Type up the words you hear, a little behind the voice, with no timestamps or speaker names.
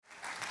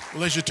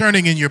Well, as you're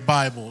turning in your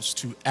Bibles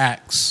to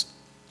Acts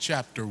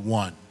chapter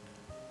 1,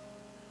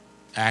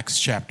 Acts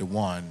chapter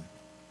 1,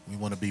 we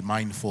want to be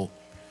mindful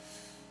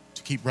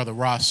to keep Brother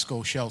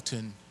Roscoe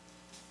Shelton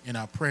in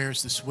our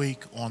prayers this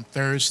week. On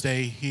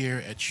Thursday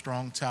here at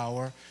Strong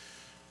Tower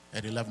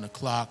at 11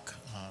 o'clock,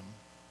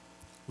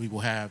 we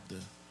will have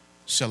the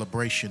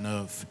celebration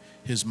of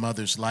his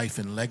mother's life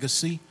and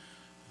legacy,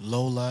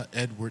 Lola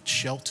Edward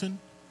Shelton.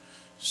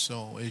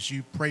 So as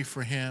you pray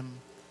for him,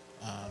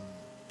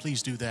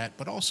 please do that.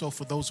 But also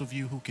for those of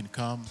you who can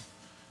come,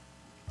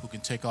 who can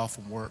take off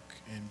from work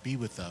and be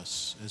with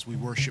us as we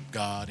worship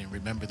God and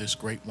remember this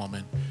great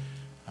woman,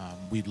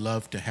 we'd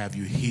love to have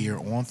you here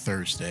on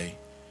Thursday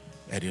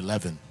at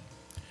 11.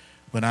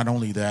 But not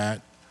only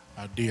that,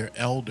 our dear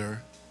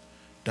elder,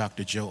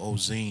 Dr. Joe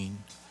Ozine,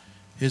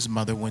 his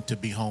mother went to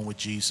be home with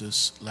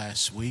Jesus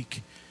last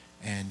week,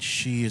 and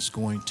she is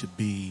going to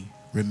be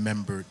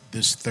remembered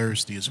this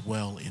Thursday as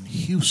well in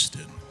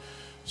Houston.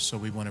 So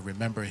we want to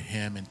remember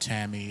him and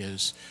Tammy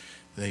as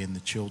they and the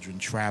children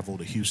travel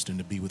to Houston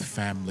to be with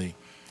family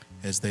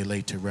as they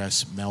lay to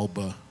rest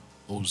Melba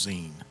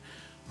Ozine,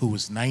 who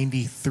was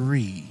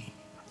 93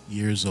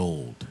 years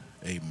old.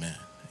 Amen.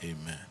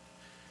 Amen.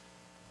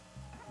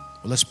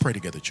 Well, let's pray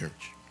together,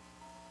 church.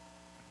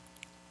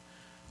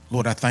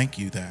 Lord, I thank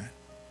you that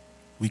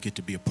we get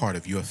to be a part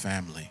of your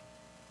family.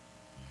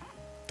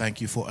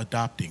 Thank you for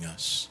adopting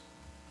us.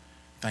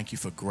 Thank you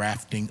for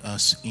grafting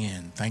us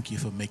in. Thank you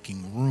for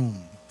making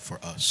room for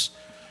us.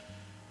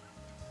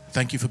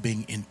 Thank you for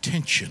being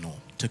intentional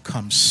to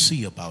come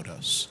see about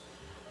us.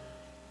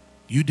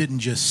 You didn't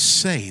just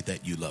say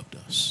that you loved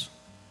us.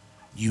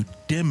 You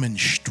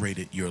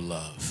demonstrated your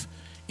love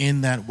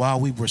in that while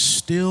we were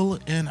still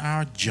in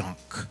our junk,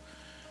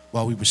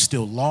 while we were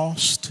still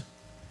lost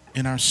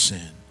in our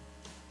sin,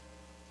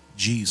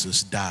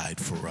 Jesus died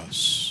for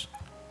us.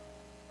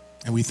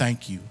 And we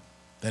thank you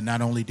that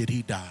not only did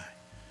he die,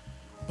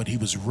 but he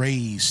was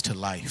raised to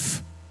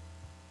life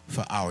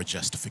for our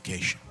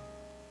justification.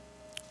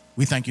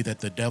 We thank you that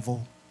the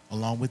devil,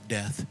 along with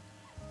death,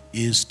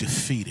 is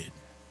defeated.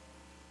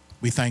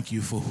 We thank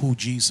you for who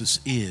Jesus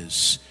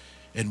is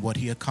and what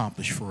he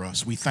accomplished for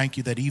us. We thank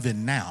you that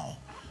even now,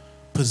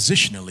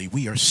 positionally,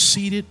 we are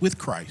seated with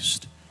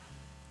Christ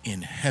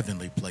in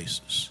heavenly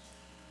places.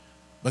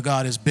 But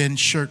God, as Ben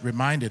Shirt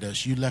reminded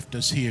us, you left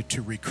us here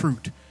to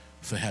recruit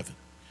for heaven.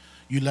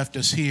 You left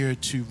us here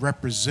to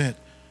represent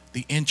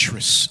the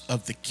interests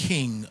of the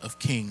King of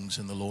Kings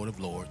and the Lord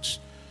of Lords.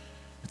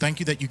 Thank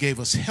you that you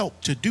gave us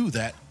help to do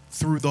that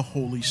through the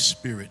Holy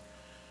Spirit.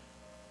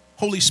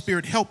 Holy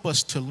Spirit, help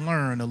us to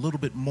learn a little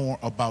bit more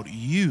about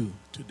you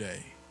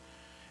today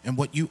and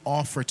what you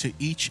offer to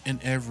each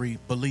and every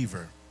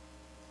believer.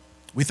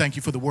 We thank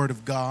you for the word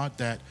of God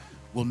that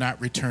will not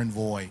return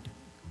void.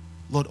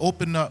 Lord,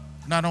 open up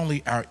not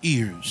only our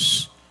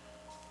ears,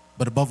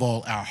 but above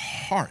all, our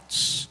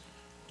hearts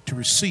to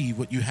receive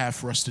what you have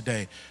for us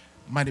today.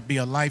 Might it be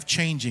a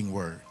life-changing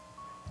word?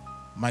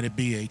 Might it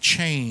be a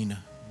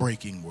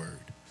chain-breaking word?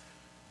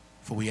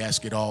 For we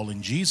ask it all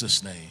in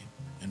Jesus' name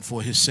and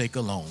for his sake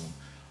alone.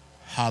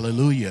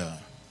 Hallelujah.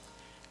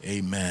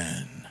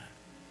 Amen.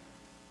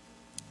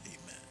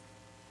 Amen.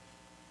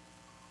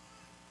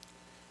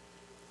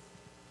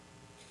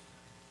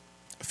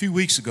 A few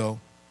weeks ago,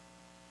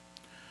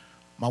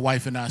 my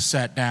wife and I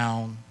sat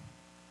down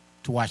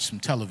to watch some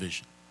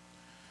television.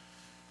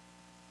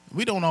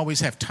 We don't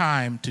always have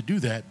time to do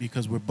that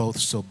because we're both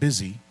so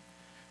busy,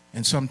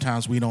 and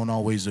sometimes we don't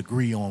always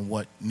agree on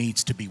what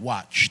needs to be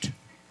watched.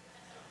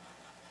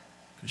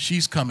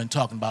 She's coming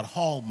talking about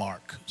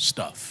Hallmark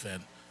stuff,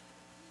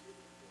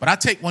 but I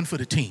take one for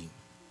the team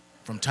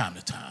from time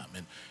to time,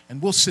 and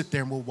we'll sit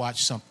there and we'll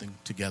watch something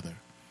together.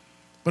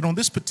 But on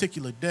this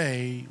particular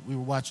day, we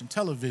were watching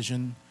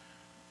television.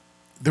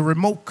 The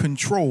remote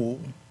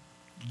control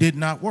did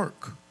not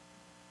work.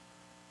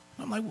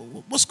 I'm like,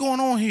 what's going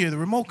on here? The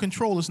remote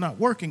control is not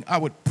working. I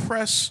would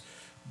press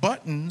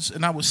buttons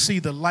and I would see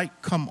the light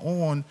come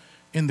on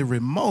in the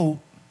remote,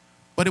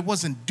 but it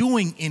wasn't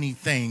doing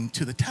anything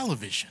to the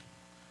television.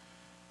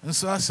 And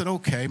so I said,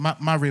 okay,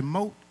 my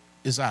remote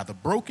is either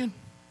broken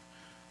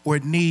or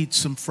it needs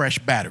some fresh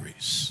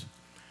batteries.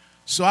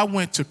 So I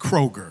went to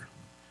Kroger,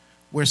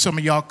 where some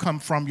of y'all come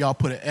from. Y'all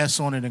put an S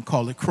on it and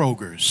call it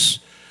Kroger's.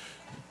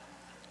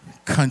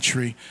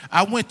 Country.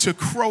 I went to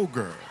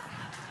Kroger.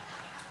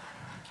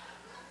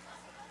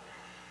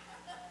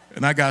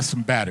 And I got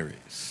some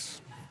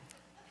batteries.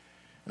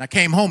 And I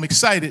came home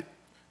excited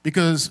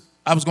because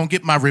I was going to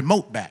get my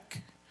remote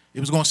back.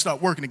 It was going to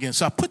start working again.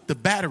 So I put the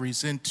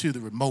batteries into the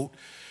remote,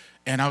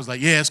 and I was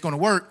like, yeah, it's going to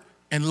work.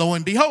 And lo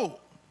and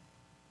behold,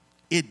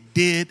 it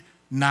did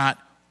not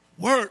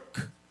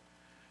work.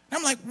 And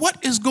I'm like,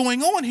 what is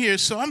going on here?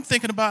 So I'm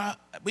thinking about,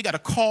 we got to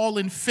call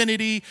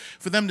Infinity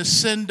for them to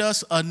send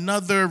us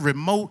another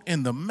remote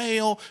in the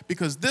mail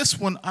because this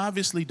one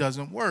obviously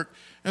doesn't work.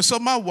 And so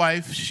my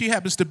wife, she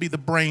happens to be the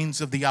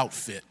brains of the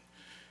outfit.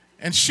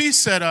 And she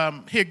said,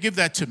 here, give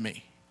that to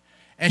me.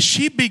 And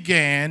she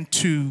began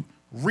to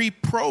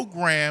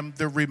reprogram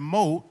the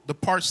remote, the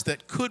parts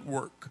that could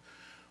work,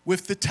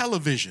 with the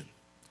television.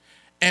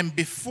 And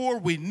before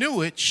we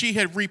knew it, she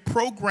had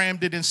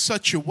reprogrammed it in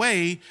such a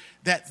way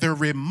that the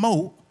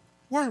remote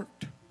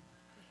worked.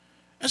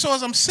 And so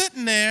as I'm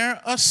sitting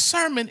there, a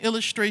sermon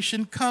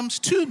illustration comes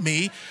to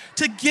me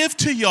to give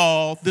to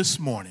y'all this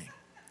morning.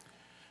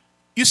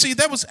 You see,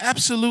 there was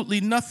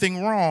absolutely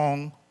nothing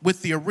wrong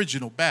with the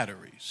original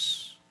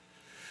batteries.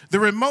 The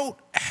remote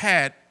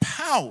had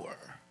power,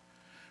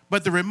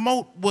 but the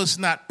remote was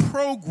not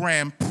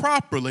programmed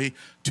properly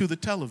to the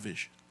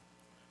television.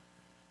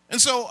 And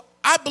so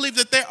I believe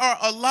that there are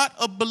a lot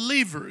of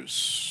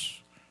believers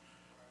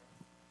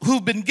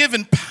who've been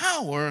given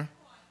power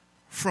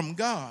from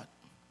God.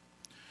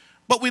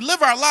 But we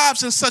live our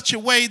lives in such a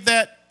way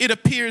that it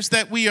appears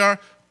that we are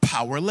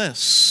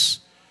powerless.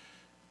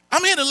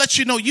 I'm here to let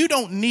you know you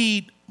don't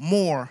need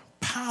more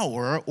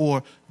power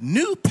or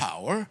new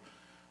power.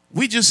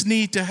 We just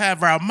need to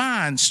have our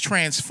minds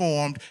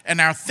transformed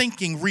and our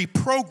thinking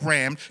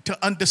reprogrammed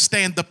to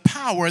understand the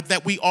power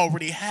that we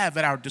already have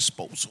at our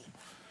disposal.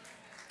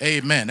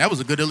 Amen. That was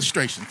a good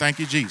illustration. Thank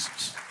you,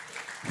 Jesus.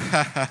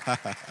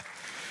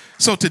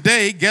 So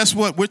today, guess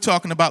what? We're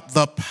talking about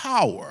the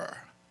power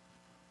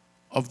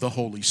of the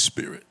Holy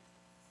Spirit.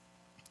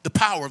 The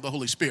power of the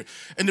Holy Spirit.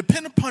 And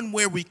depending upon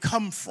where we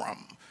come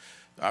from,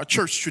 our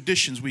church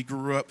traditions we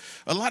grew up,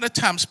 a lot of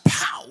times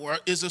power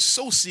is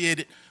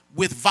associated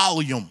with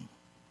volume.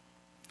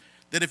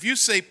 That if you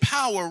say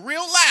power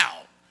real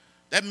loud,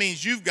 that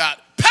means you've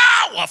got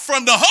power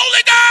from the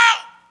Holy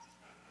Ghost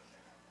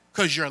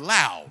because you're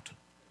loud.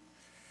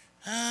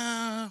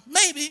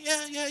 Maybe,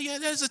 yeah,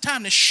 there's a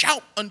time to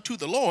shout unto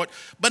the Lord,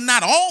 but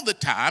not all the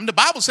time. The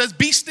Bible says,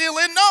 be still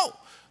and know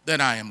that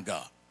I am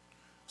God.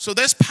 So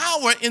there's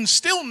power in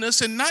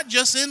stillness and not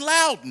just in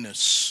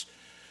loudness.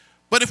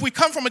 But if we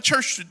come from a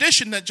church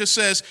tradition that just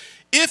says,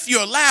 if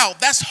you're loud,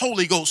 that's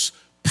Holy Ghost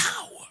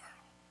power.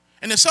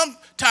 And then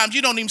sometimes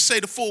you don't even say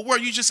the full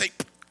word, you just say,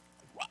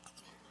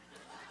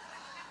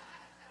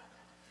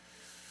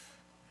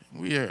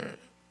 we are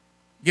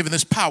given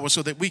this power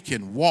so that we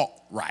can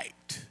walk right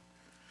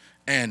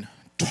and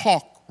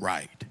talk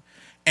right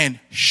and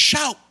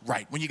shout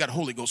right when you got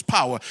Holy Ghost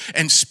power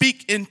and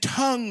speak in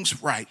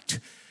tongues right.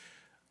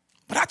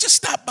 But I just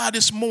stopped by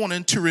this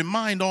morning to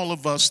remind all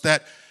of us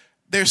that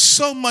there's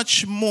so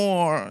much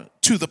more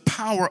to the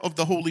power of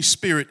the Holy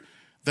Spirit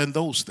than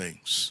those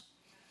things.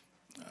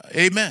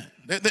 Amen.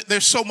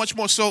 There's so much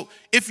more. So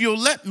if you'll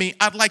let me,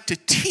 I'd like to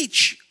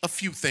teach a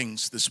few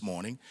things this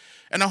morning.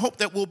 And I hope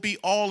that we'll be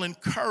all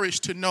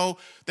encouraged to know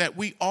that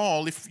we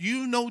all, if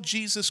you know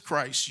Jesus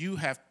Christ, you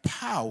have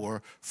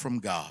power from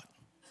God.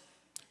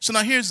 So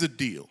now here's the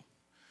deal.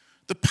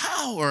 The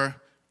power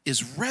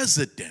is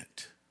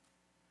resident.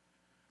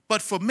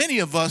 But for many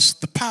of us,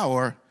 the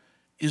power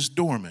is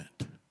dormant.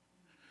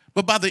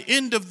 But by the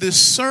end of this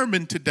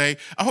sermon today,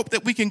 I hope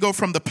that we can go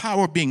from the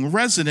power being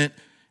resident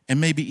and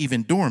maybe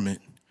even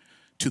dormant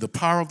to the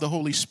power of the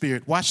Holy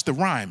Spirit. Watch the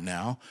rhyme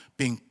now,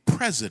 being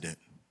present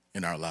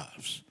in our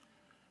lives.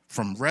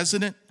 From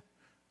resident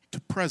to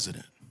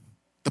president.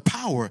 The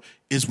power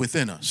is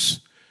within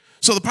us.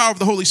 So the power of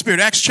the Holy Spirit,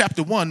 Acts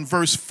chapter 1,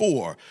 verse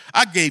 4.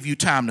 I gave you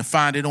time to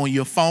find it on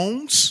your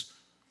phones.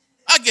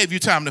 I gave you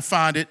time to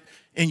find it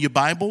in your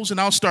Bibles, and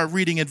I'll start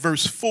reading at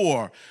verse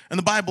 4. And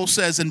the Bible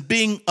says, and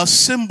being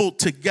assembled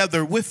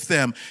together with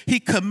them, he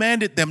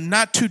commanded them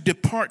not to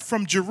depart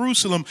from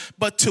Jerusalem,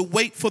 but to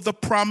wait for the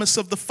promise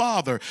of the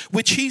Father,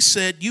 which he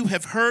said, you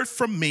have heard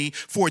from me,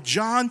 for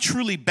John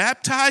truly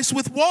baptized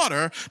with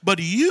water, but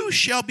you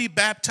shall be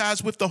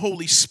baptized with the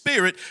Holy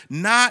Spirit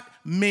not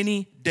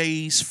many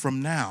days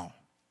from now.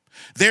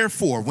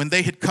 Therefore, when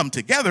they had come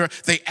together,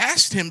 they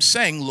asked him,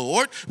 saying,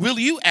 Lord, will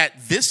you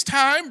at this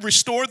time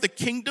restore the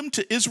kingdom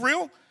to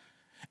Israel?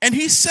 And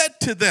he said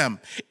to them,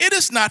 it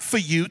is not for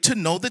you to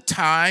know the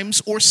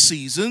times or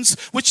seasons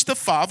which the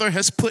Father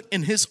has put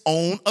in his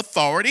own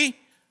authority,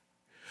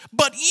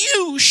 but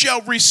you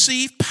shall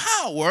receive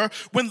power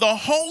when the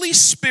Holy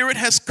Spirit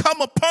has come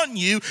upon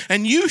you,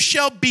 and you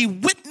shall be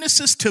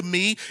witnesses to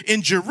me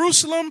in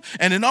Jerusalem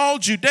and in all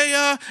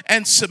Judea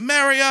and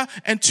Samaria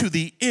and to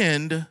the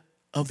end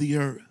of the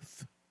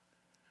earth.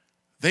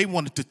 They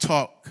wanted to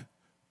talk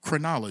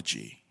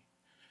chronology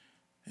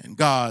and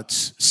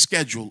God's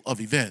schedule of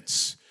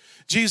events.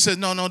 Jesus said,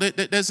 no,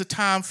 there's a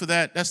time for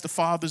that. That's the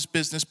Father's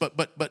business,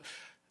 but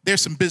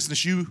there's some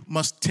business you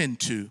must tend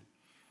to.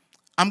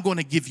 I'm going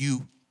to give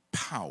you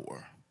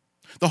power.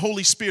 The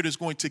Holy Spirit is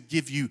going to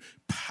give you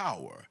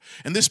power.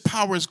 And this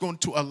power is going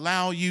to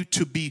allow you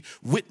to be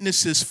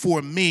witnesses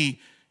for me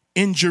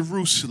in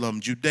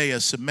Jerusalem, Judea,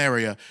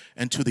 Samaria,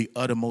 and to the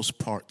uttermost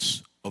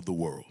parts of the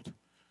world.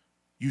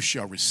 You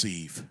shall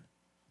receive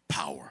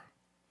power.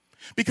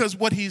 Because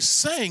what he's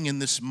saying in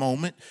this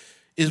moment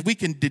is we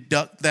can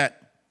deduct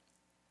that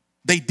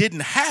they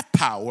didn't have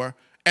power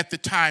at the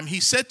time he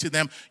said to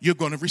them, you're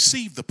going to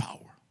receive the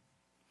power.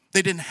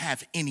 They didn't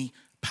have any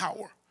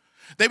power.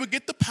 They would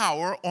get the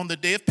power on the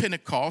day of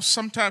Pentecost,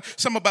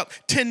 some about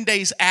 10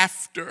 days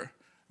after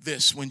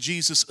this when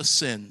Jesus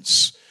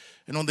ascends.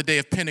 And on the day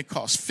of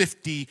Pentecost,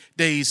 50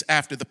 days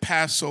after the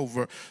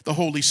Passover, the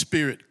Holy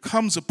Spirit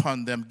comes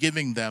upon them,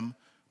 giving them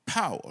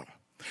power.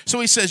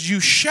 So he says, you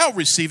shall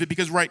receive it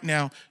because right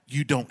now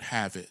you don't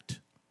have it.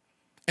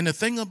 And the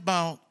thing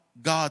about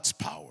God's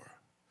power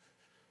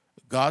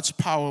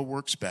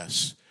works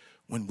best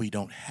when we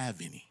don't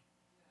have any.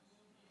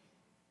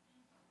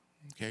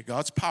 Okay,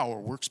 God's power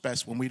works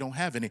best when we don't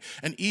have any.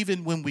 And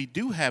even when we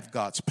do have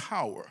God's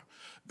power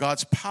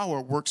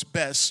works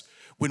best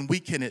when we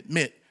can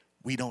admit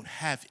we don't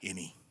have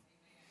any.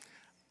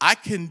 I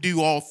can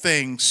do all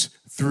things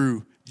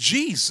through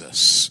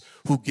Jesus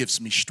who gives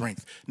me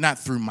strength, not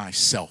through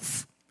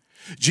myself.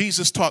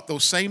 Jesus taught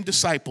those same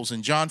disciples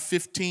in John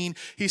 15.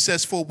 He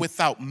says, for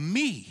without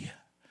me,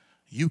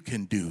 you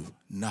can do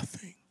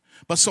nothing.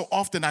 But so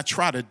often I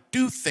try to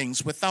do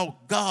things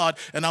without God,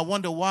 and I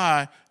wonder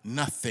why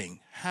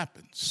nothing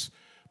happens.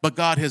 But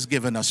God has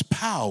given us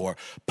power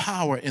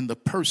in the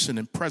person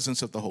and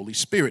presence of the Holy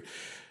Spirit.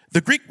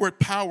 The Greek word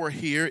power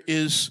here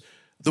is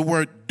the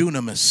word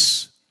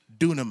dunamis.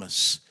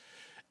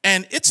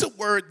 And it's a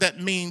word that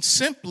means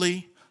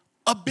simply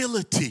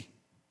ability,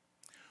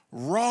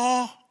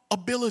 raw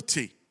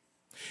ability.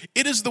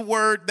 It is the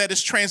word that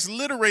is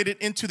transliterated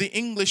into the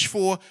English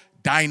for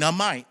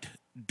dynamite.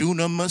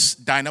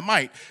 Dunamis,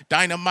 dynamite.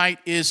 Dynamite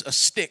is a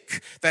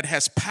stick that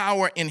has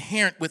power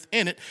inherent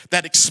within it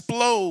that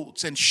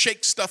explodes and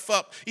shakes stuff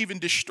up, even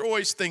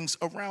destroys things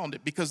around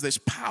it because there's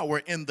power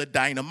in the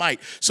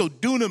dynamite. So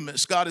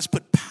dunamis, God has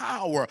put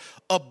power,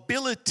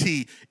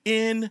 ability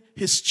in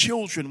his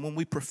children when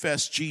we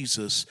profess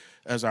Jesus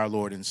as our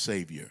Lord and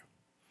Savior.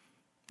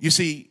 You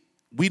see,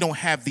 we don't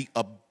have the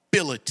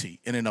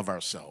ability in and of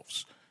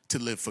ourselves to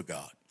live for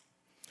God.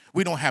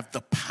 We don't have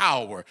the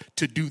power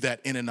to do that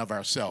in and of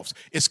ourselves.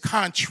 It's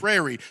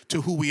contrary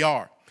to who we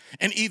are.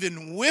 And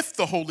even with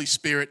the Holy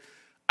Spirit,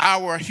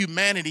 our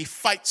humanity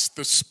fights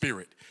the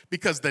Spirit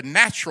because the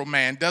natural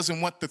man doesn't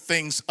want the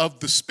things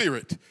of the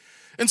Spirit.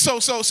 And so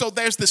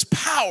there's this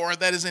power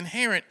that is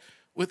inherent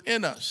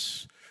within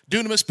us.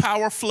 Dunamis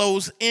power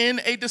flows in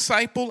a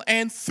disciple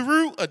and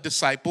through a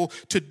disciple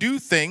to do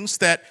things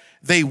that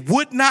they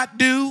would not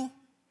do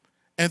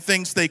and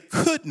things they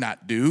could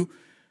not do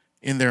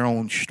in their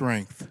own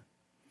strength.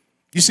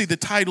 You see, the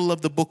title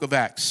of the book of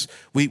Acts,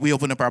 we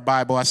open up our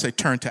Bible, I say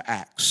turn to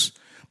Acts.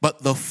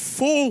 But the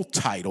full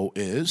title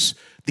is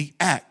the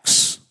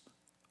Acts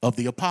of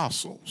the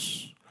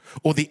Apostles,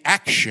 or the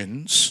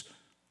actions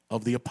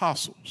of the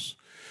apostles.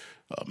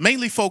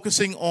 Mainly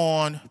focusing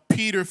on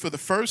Peter for the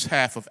first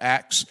half of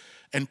Acts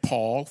and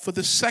Paul for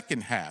the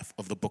second half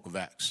of the book of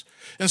Acts.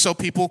 And so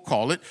people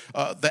call it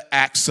the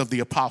Acts of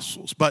the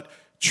Apostles. But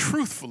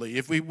truthfully,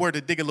 if we were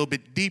to dig a little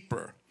bit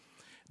deeper,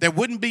 there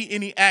wouldn't be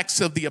any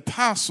Acts of the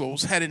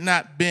Apostles had it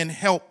not been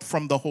help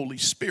from the Holy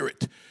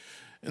Spirit.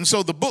 And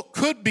so the book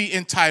could be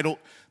entitled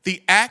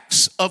The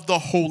Acts of the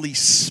Holy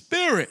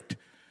Spirit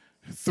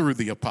through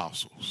the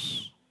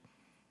Apostles.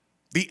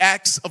 The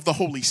Acts of the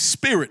Holy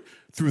Spirit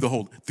through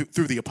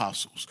the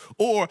apostles.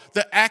 Or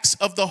the acts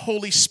of the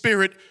Holy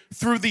Spirit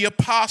through the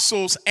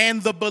apostles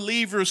and the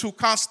believers who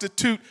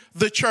constitute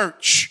the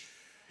church.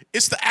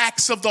 It's the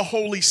acts of the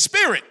Holy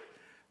Spirit,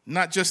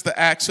 not just the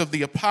acts of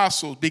the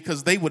apostles,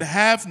 because they would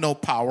have no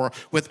power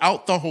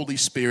without the Holy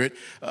Spirit.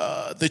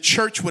 The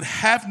church would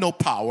have no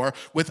power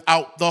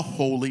without the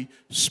Holy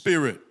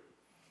Spirit.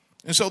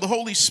 And so the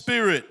Holy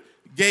Spirit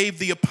gave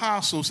the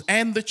apostles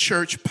and the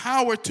church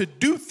power to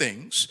do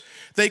things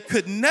they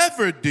could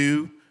never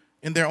do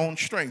in their own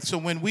strength. So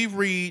when we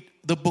read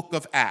the book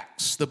of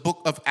Acts, the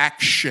book of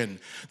action,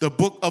 the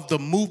book of the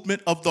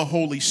movement of the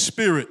Holy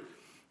Spirit,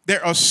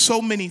 there are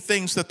so many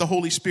things that the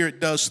Holy Spirit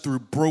does through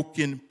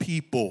broken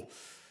people.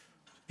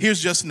 Here's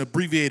just an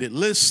abbreviated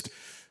list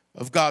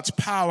of God's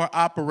power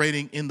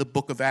operating in the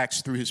book of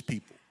Acts through his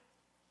people.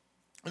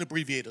 An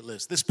abbreviated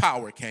list. This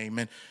power came,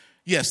 and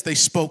yes, they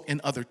spoke in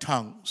other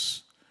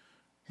tongues,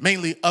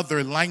 mainly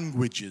other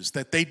languages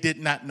that they did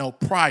not know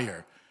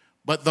prior.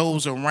 But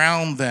those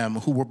around them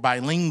who were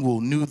bilingual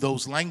knew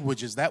those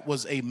languages. That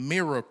was a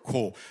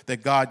miracle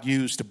that God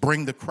used to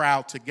bring the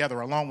crowd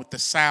together, along with the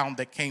sound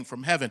that came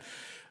from heaven.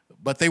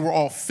 But they were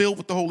all filled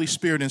with the Holy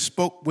Spirit and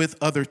spoke with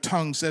other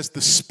tongues as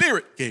the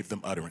Spirit gave them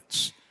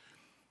utterance.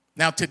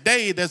 Now,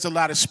 today, there's a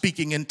lot of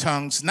speaking in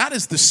tongues, not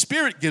as the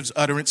Spirit gives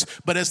utterance,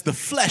 but as the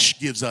flesh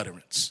gives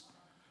utterance.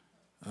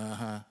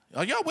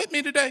 Are y'all with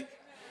me today?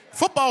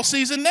 Football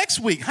season next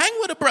week. Hang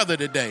with a brother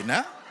today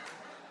now.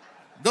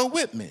 Go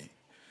with me.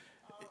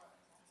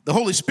 The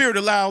Holy Spirit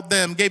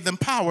gave them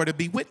power to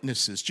be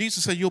witnesses.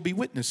 Jesus said, you'll be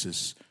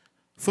witnesses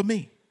for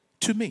me,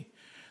 to me.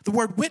 The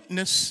word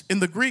witness in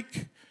the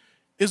Greek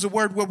is a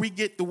word where we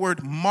get the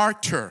word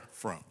martyr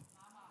from.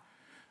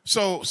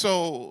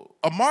 So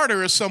a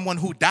martyr is someone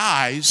who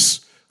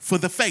dies for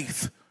the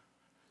faith.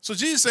 So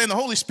Jesus is saying the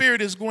Holy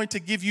Spirit is going to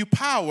give you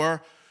power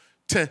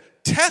to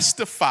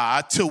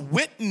testify, to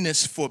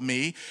witness for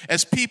me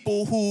as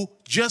people who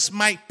just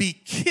might be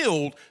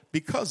killed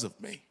because of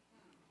me.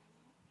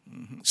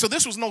 So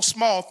this was no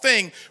small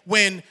thing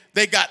when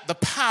they got the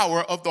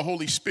power of the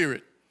Holy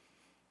Spirit.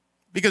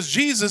 Because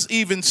Jesus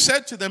even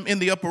said to them in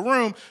the upper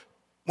room,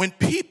 when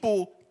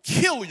people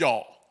kill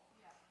y'all,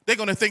 they're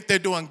going to think they're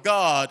doing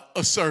God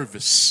a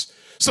service.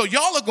 So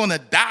y'all are going to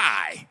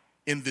die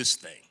in this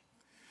thing.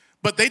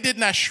 But they did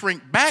not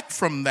shrink back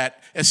from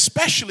that,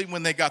 especially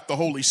when they got the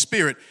Holy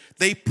Spirit.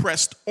 They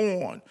pressed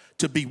on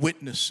to be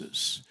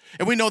witnesses.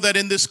 And we know that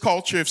in this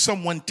culture, if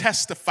someone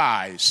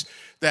testifies,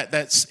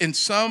 that's in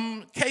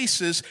some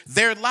cases,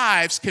 their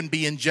lives can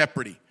be in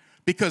jeopardy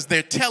because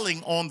they're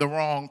telling on the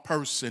wrong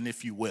person,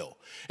 if you will.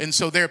 And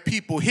so there are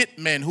people,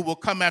 hitmen, who will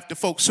come after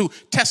folks who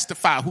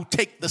testify, who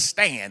take the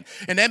stand.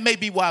 And that may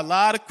be why a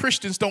lot of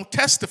Christians don't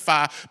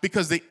testify,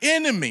 because the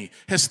enemy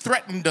has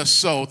threatened us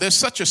so. There's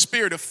such a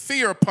spirit of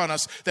fear upon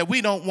us that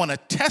we don't want to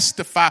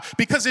testify,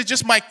 because it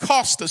just might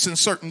cost us in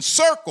certain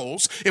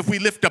circles if we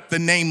lift up the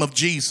name of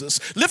Jesus.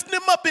 Lifting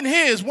him up in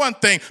here is one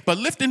thing, but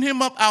lifting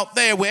him up out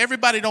there where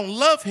everybody don't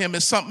love him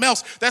is something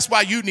else. That's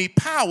why you need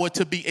power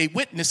to be a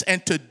witness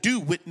and to do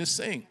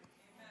witnessing.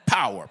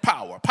 Power,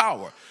 power,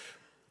 power.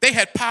 They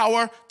had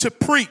power to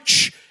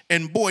preach,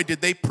 and boy,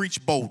 did they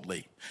preach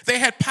boldly. They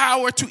had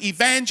power to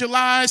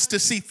evangelize, to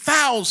see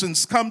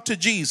thousands come to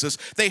Jesus.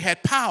 They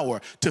had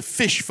power to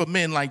fish for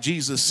men, like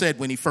Jesus said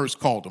when he first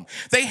called them.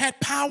 They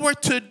had power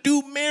to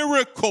do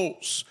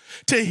miracles,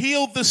 to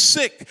heal the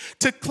sick,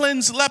 to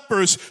cleanse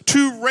lepers,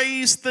 to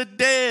raise the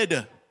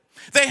dead.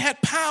 They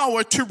had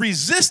power to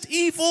resist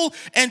evil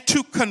and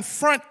to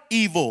confront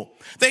evil.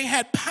 They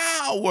had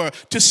power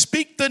to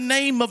speak the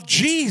name of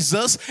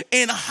Jesus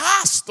in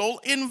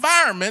hostile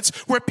environments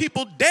where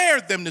people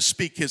dared them to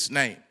speak his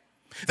name.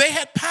 They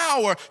had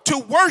power to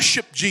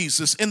worship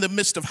Jesus in the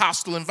midst of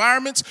hostile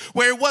environments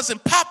where it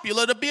wasn't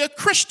popular to be a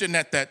Christian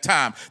at that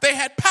time. They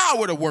had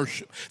power to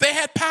worship. They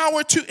had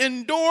power to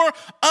endure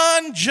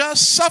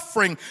unjust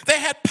suffering. They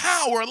had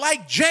power,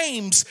 like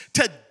James,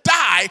 to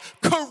die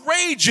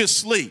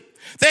courageously.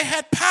 They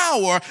had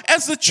power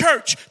as the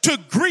church to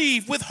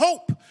grieve with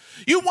hope.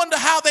 You wonder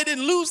how they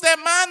didn't lose their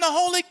mind? The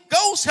Holy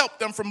Ghost helped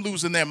them from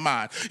losing their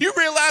mind. You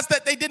realize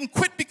that they didn't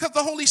quit because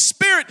the Holy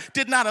Spirit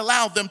did not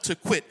allow them to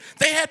quit.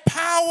 They had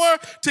power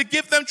to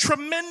give them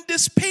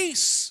tremendous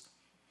peace.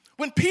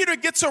 When Peter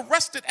gets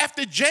arrested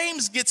after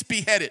James gets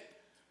beheaded,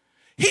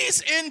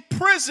 he's in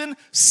prison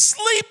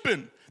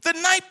sleeping the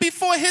night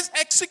before his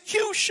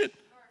execution.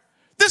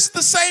 This is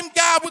the same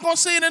guy, we're going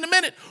to see it in a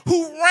minute,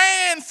 who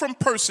ran from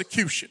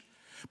persecution.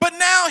 But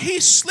now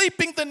he's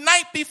sleeping the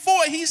night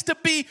before he's to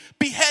be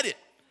beheaded.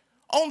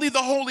 Only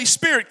the Holy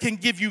Spirit can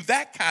give you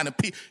that kind of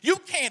peace. You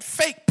can't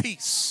fake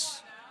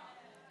peace.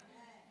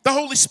 The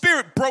Holy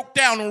Spirit broke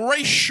down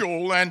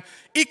racial and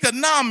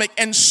economic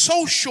and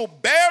social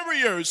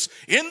barriers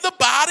in the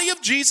body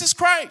of Jesus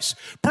Christ,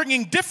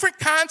 bringing different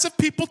kinds of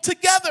people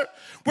together,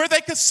 where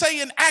they could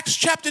say in Acts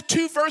chapter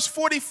 2, verse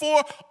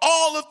 44,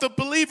 all of the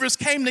believers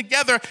came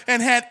together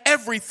and had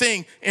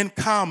everything in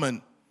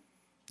common.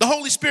 The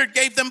Holy Spirit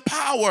gave them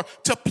power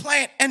to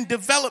plant and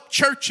develop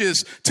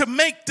churches, to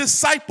make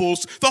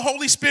disciples. The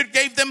Holy Spirit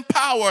gave them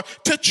power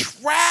to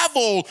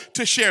travel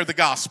to share the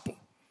gospel.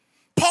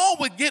 Paul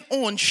would get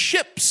on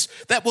ships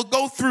that would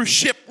go through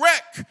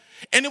shipwreck,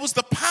 and it was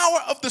the power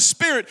of the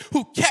Spirit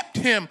who kept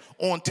him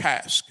on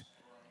task.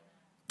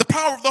 The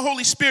power of the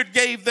Holy Spirit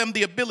gave them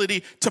the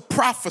ability to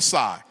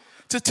prophesy,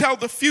 to tell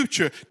the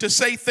future, to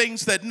say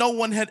things that no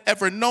one had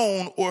ever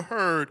known or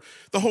heard.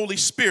 The Holy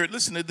Spirit,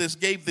 listen to this,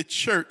 gave the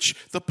church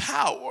the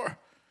power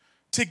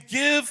to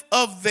give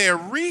of their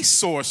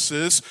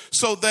resources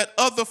so that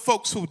other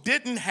folks who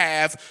didn't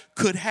have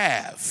could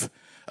have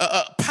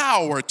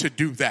power to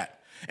do that.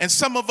 And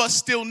some of us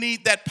still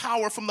need that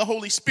power from the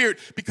Holy Spirit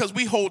because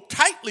we hold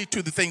tightly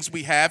to the things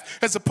we have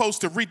as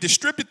opposed to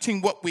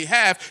redistributing what we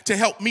have to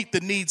help meet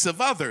the needs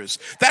of others.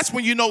 That's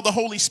when you know the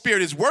Holy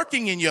Spirit is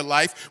working in your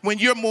life, when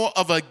you're more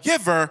of a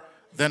giver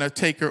than a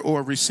taker or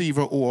a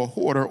receiver or a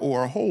hoarder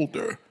or a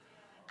holder.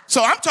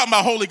 So I'm talking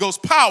about Holy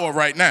Ghost power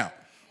right now.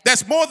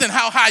 That's more than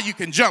how high you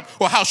can jump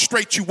or how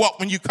straight you walk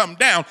when you come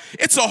down.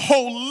 It's a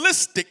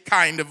holistic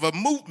kind of a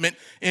movement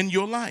in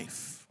your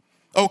life.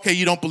 Okay,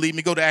 you don't believe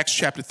me? Go to Acts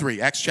chapter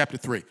 3. Acts chapter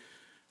 3.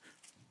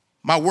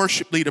 My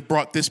worship leader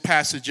brought this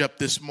passage up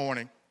this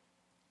morning.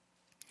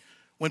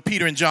 When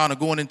Peter and John are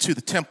going into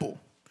the temple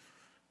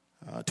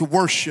to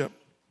worship,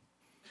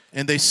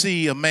 and they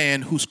see a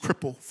man who's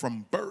crippled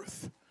from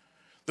birth.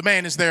 The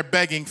man is there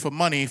begging for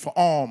money, for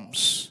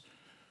alms.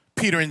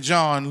 Peter and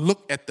John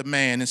look at the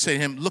man and say to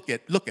him, look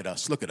at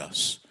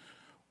us.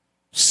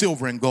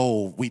 Silver and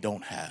gold we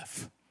don't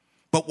have.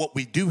 But what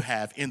we do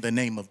have in the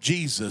name of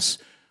Jesus,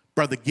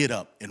 brother, get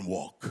up and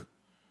walk.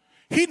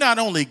 He not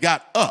only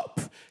got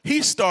up,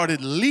 he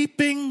started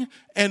leaping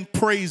and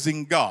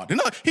praising God.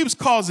 He was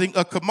causing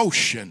a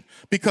commotion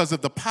because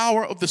of the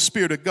power of the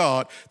Spirit of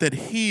God that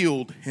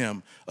healed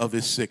him of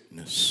his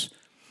sickness.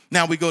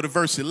 Now we go to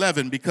verse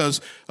 11 because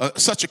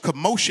such a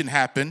commotion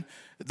happened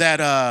that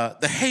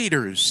the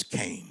haters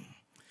came.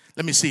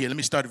 Let me see it. Let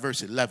me start at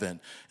verse 11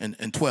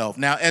 and 12.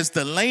 Now, as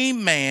the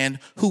lame man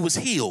who was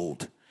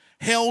healed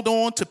held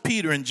on to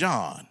Peter and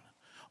John,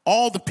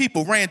 All the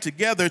people ran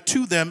together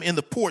to them in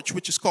the porch,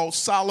 which is called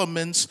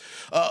Solomon's,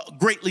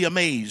 greatly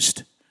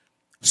amazed.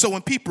 So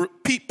when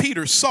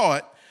Peter saw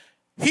it,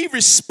 he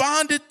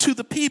responded to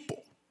the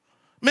people,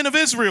 "Men of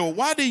Israel,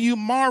 why do you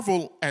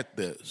marvel at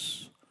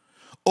this?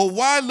 Or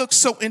why look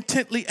so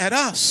intently at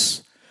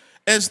us,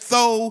 as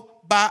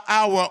though by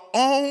our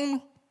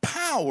own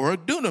power,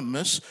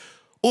 dunamis,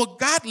 or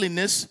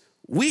godliness,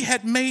 we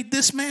had made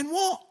this man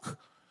walk?"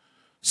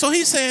 So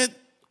he said,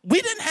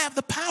 we didn't have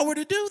the power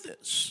to do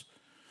this.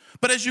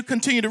 But as you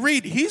continue to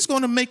read, he's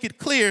going to make it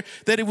clear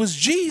that it was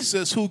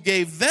Jesus who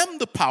gave them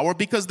the power,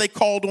 because they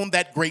called on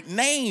that great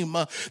name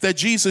that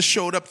Jesus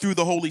showed up through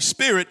the Holy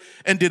Spirit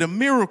and did a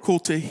miracle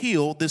to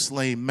heal this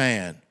lame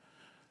man.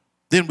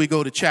 Then we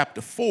go to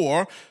chapter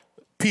 4.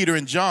 Peter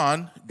and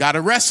John got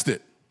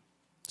arrested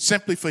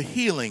simply for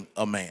healing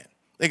a man.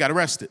 They got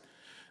arrested.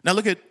 Now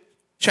look at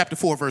chapter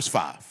 4, verse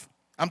 5.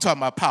 I'm talking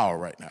about power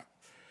right now.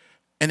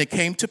 "And it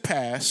came to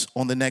pass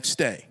on the next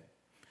day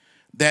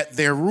that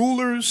their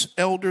rulers,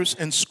 elders,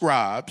 and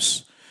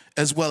scribes,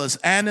 as well as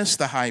Annas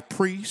the high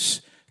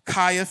priest,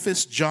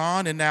 Caiaphas,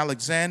 John, and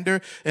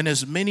Alexander, and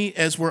as many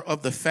as were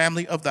of the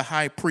family of the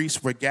high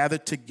priest, were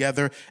gathered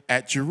together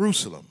at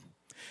Jerusalem.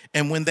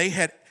 And when they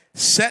had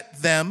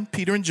set them,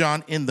 Peter and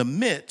John, in the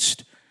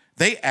midst,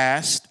 they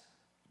asked,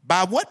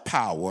 'By what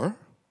power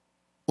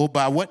or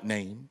by what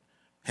name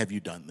have you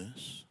done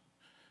this?'"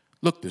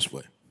 Look this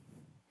way.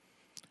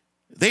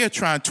 They are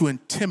trying to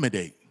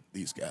intimidate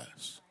these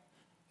guys.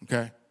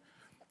 Okay?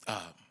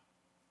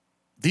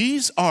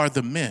 These are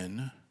the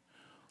men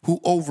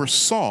who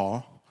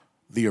oversaw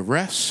the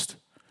arrest,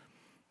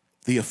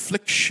 the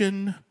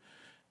affliction,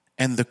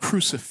 and the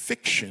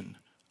crucifixion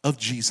of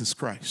Jesus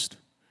Christ.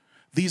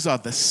 These are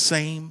the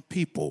same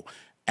people.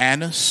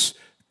 Annas,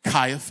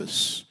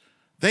 Caiaphas.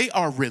 They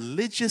are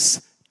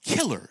religious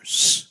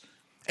killers,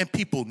 and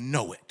people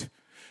know it.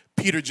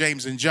 Peter,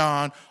 James, and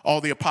John,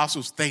 all the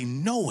apostles, they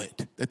know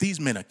it, that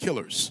these men are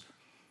killers.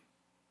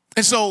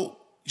 And so,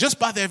 just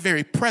by their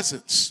very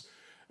presence,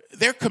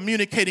 they're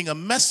communicating a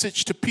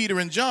message to Peter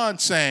and John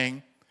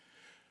saying,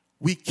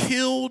 "We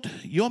killed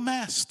your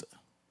master.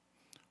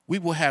 We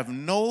will have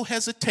no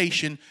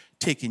hesitation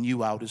taking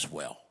you out as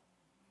well."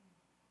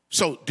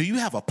 So, do you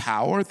have a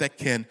power that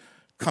can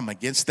come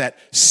against that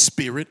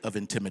spirit of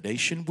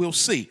intimidation? We'll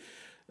see.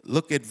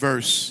 Look at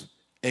verse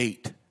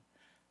 8.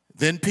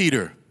 "Then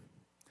Peter,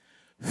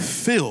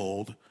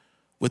 filled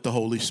with the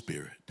Holy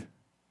Spirit,"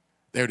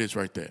 there it is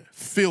right there,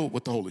 filled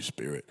with the Holy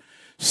Spirit,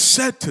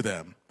 "said to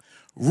them,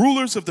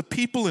 'Rulers of the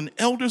people and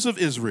elders of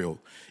Israel,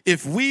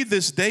 if we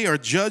this day are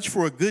judged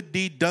for a good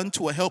deed done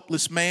to a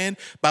helpless man,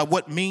 by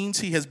what means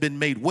he has been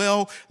made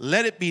well,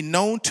 let it be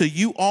known to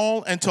you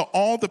all and to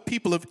all the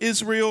people of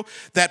Israel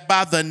that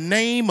by the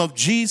name of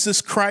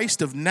Jesus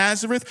Christ of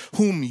Nazareth,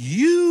 whom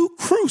you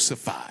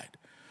crucified,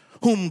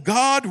 whom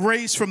God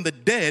raised from the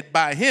dead,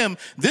 by him,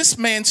 this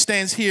man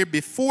stands here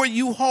before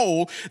you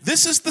whole.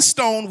 This is the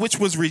stone which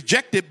was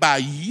rejected by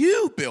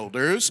you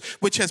builders,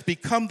 which has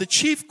become the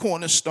chief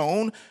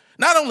cornerstone.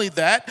 Not only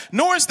that,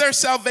 nor is there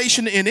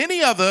salvation in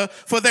any other,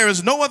 for there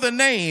is no other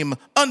name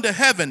under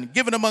heaven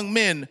given among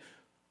men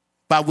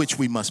by which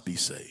we must be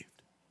saved."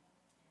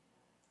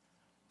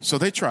 So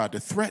they tried to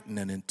threaten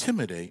and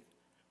intimidate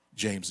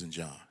James and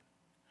John.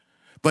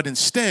 But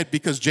instead,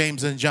 because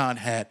James and John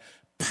had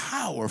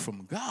power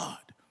from God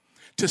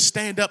to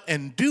stand up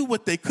and do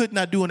what they could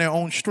not do in their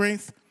own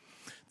strength,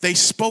 they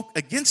spoke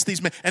against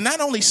these men. And not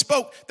only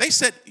spoke, they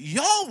said,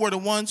 "Y'all were the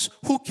ones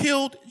who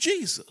killed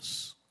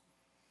Jesus."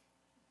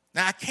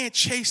 Now, I can't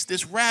chase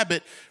this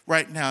rabbit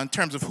right now in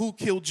terms of who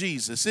killed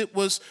Jesus. It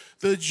was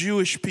the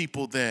Jewish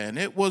people then.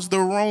 It was the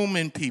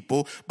Roman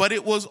people. But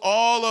it was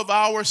all of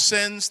our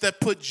sins that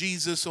put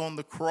Jesus on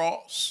the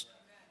cross.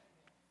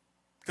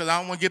 Because I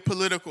don't want to get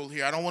political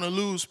here. I don't want to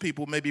lose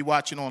people maybe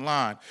watching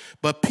online.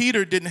 But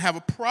Peter didn't have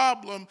a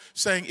problem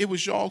saying it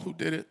was y'all who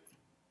did it.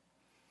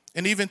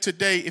 And even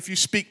today, if you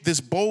speak this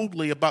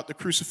boldly about the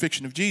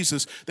crucifixion of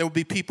Jesus, there will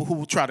be people who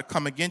will try to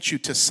come against you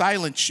to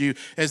silence you,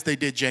 as they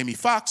did Jamie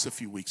Foxx a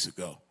few weeks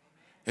ago,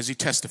 as he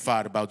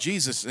testified about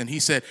Jesus. And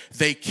he said,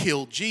 they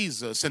killed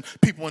Jesus. And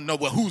people want to know,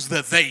 well, who's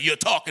the they you're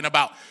talking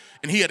about?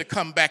 And he had to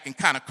come back and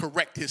kind of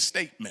correct his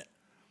statement.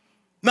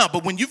 No,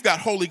 but when you've got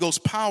Holy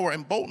Ghost power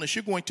and boldness,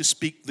 you're going to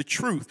speak the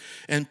truth.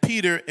 And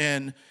Peter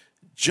and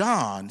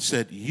John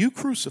said, you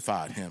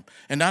crucified him.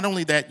 And not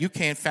only that, you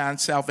can't find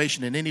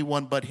salvation in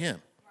anyone but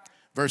him.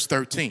 Verse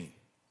 13.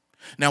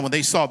 Now, when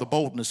they saw the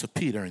boldness of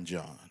Peter and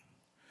John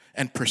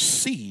and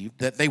perceived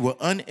that they were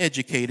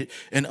uneducated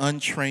and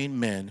untrained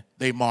men,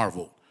 they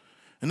marveled.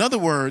 In other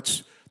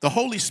words, the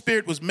Holy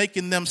Spirit was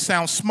making them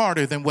sound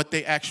smarter than what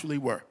they actually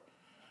were.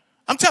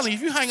 I'm telling you,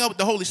 if you hang out with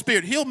the Holy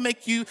Spirit, he'll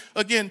make you,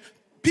 again,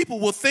 people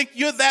will think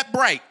you're that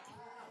bright.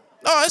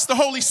 No, it's the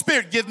Holy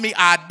Spirit giving me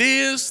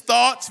ideas,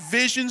 thoughts,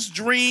 visions,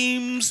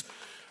 dreams.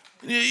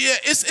 Yeah,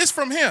 it's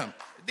from him.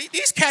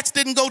 These cats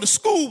didn't go to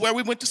school where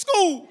we went to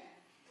school.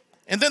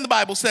 And then the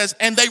Bible says,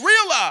 and they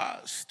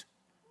realized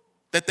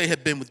that they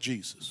had been with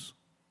Jesus.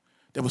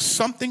 There was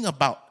something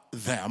about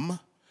them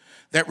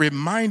that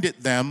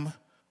reminded them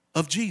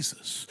of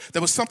Jesus.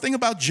 There was something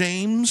about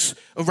James,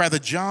 or rather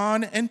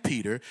John and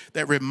Peter,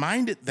 that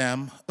reminded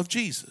them of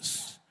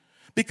Jesus.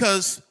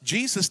 Because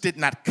Jesus did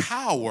not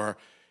cower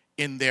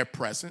in their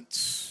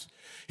presence.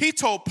 He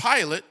told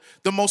Pilate,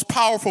 the most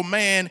powerful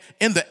man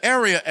in the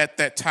area at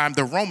that time,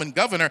 the Roman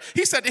governor,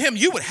 he said to him,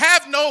 you would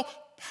have no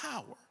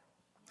power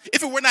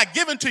if it were not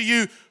given to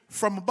you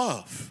from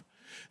above.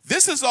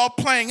 This is all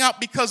playing out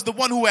because the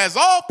one who has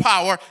all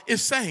power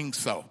is saying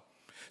so.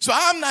 So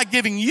I'm not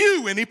giving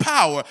you any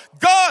power.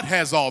 God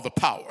has all the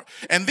power.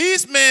 And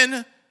these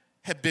men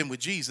have been with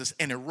Jesus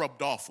and it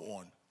rubbed off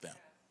on them.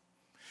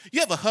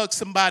 You ever hug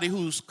somebody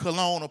whose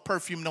cologne or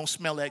perfume don't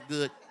smell that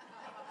good?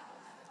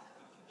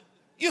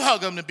 You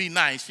hug them to be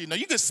nice, you know.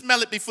 You can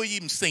smell it before you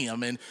even see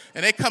them. And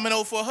they're coming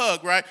over for a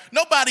hug, right?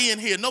 Nobody in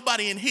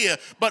here.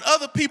 But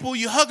other people,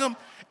 you hug them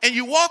and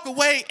you walk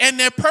away and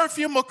their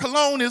perfume or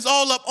cologne is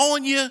all up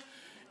on you.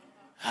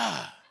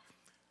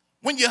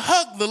 When you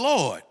hug the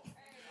Lord,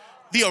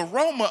 the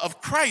aroma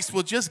of Christ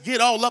will just get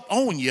all up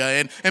on you.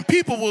 And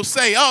people will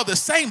say, oh, the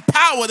same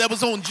power that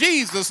was on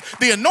Jesus,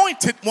 the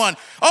anointed one.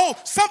 Oh,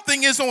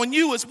 something is on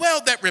you as well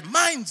that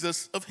reminds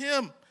us of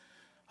him.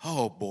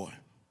 Oh, boy.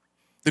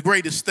 The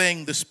greatest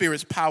thing the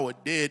Spirit's power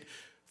did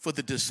for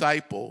the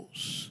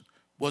disciples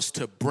was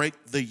to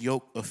break the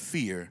yoke of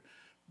fear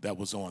that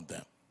was on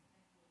them.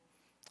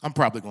 I'm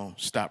probably going to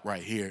stop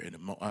right here.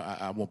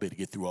 I won't be able to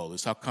get through all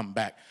this. I'll come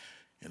back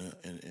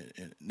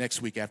in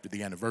next week after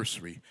the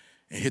anniversary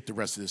and hit the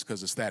rest of this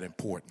because it's that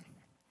important.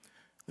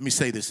 Let me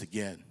say this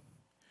again.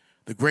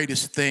 The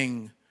greatest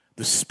thing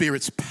the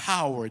Spirit's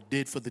power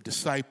did for the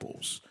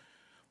disciples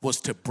was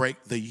to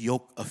break the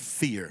yoke of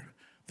fear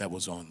that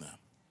was on them.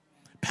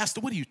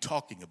 Pastor, what are you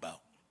talking about?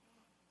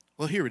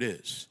 Well, here it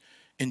is.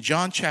 In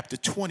John chapter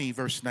 20,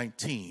 verse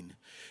 19,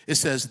 it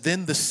says,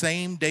 then the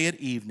same day at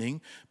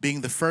evening,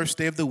 being the first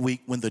day of the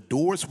week, when the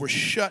doors were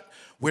shut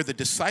where the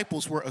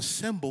disciples were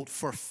assembled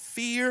for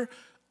fear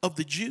of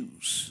the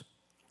Jews,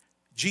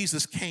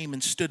 Jesus came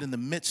and stood in the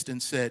midst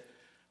and said,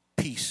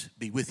 peace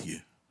be with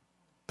you.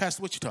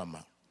 Pastor, what you talking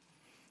about?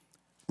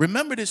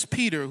 Remember this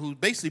Peter who's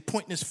basically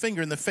pointing his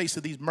finger in the face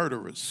of these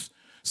murderers,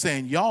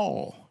 saying,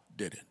 y'all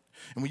did it.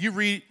 And when you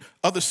read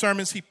other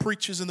sermons he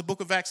preaches in the book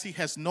of Acts, he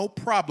has no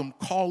problem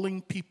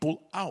calling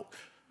people out.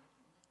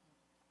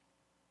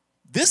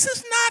 This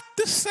is not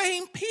the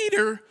same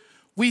Peter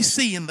we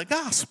see in the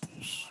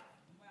Gospels.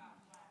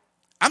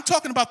 I'm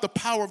talking about the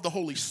power of the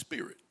Holy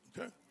Spirit.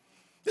 Okay?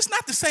 It's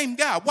not the same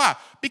guy. Why?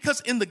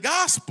 Because in the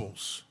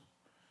Gospels,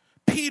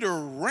 Peter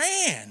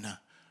ran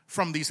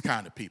from these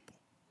kind of people.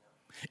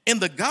 In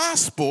the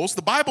Gospels,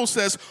 the Bible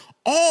says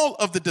all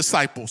of the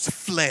disciples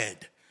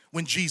fled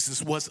when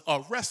Jesus was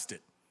arrested.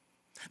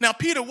 Now,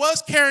 Peter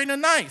was carrying a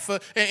knife,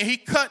 and he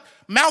cut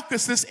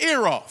Malchus's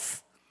ear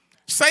off.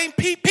 Same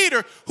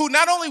Peter who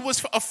not only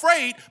was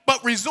afraid,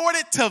 but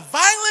resorted to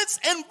violence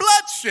and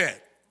bloodshed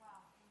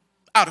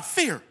out of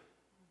fear.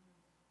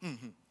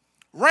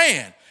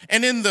 Ran.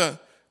 And in the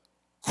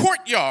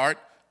courtyard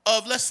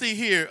of, let's see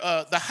here,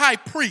 the high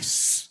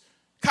priest,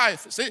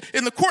 Caiaphas,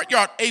 in the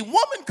courtyard, a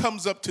woman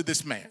comes up to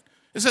this man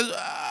and says,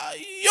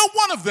 you're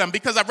one of them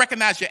because I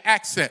recognize your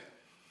accent.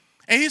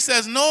 And he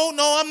says, no,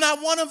 I'm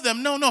not one of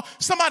them. No.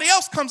 Somebody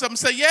else comes up and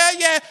says,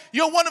 yeah,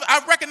 you're one of them.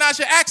 I recognize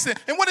your accent.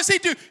 And what does he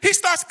do? He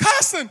starts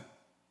cussing.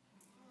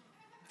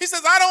 He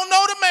says, I don't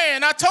know the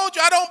man. I told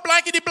you I don't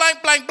blankety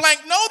blank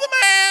know the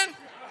man.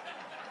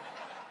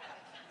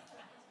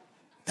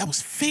 That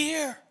was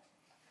fear.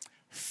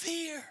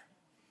 Fear.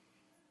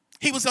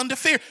 He was under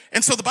fear.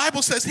 And so the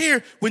Bible says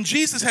here, when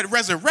Jesus had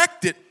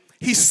resurrected,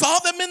 he saw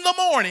them in the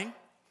morning.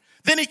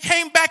 Then he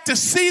came back to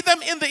see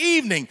them in the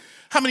evening.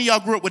 How many of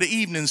y'all grew up with an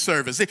evening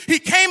service? He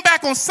came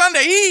back on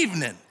Sunday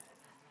evening.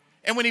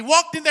 And when he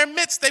walked in their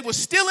midst, they were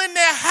still in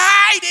there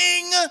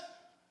hiding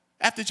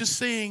after just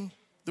seeing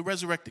the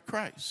resurrected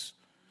Christ.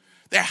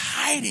 They're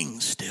hiding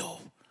still.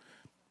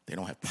 They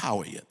don't have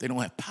power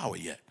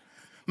yet.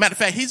 Matter of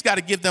fact, he's got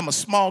to give them a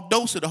small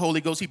dose of the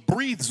Holy Ghost. He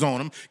breathes on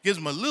them, gives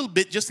them a little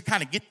bit just to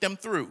kind of get them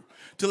through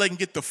till they can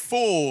get the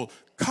full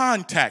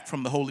contact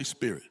from the Holy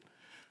Spirit.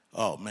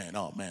 Oh, man.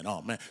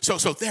 So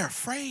they're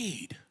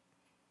afraid.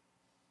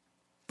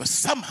 But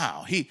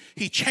somehow he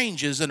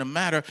changes in a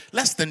matter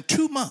less than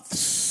 2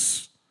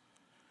 months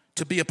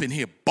to be up in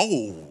here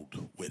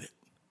bold with it.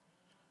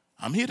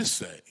 I'm here to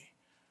say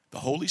the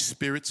Holy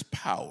Spirit's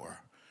power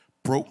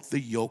broke the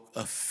yoke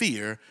of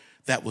fear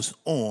that was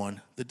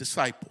on the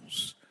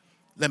disciples.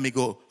 Let me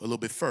go a little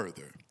bit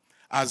further.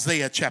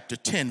 Isaiah chapter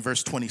 10,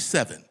 verse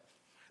 27.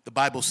 The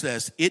Bible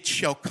says, it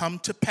shall come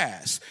to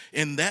pass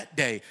in that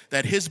day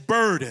that his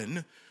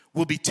burden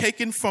will be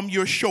taken from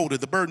your shoulder,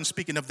 the burden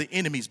speaking of the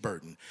enemy's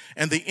burden,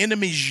 and the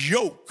enemy's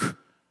yoke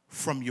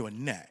from your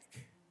neck.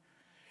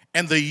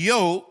 And the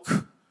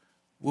yoke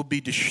will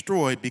be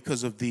destroyed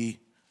because of the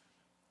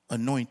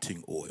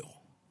anointing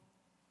oil.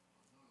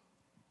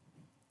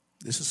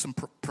 This is some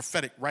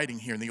prophetic writing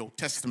here in the Old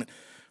Testament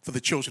for the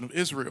children of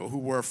Israel who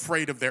were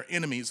afraid of their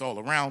enemies all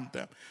around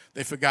them.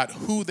 They forgot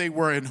who they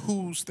were and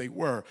whose they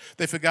were.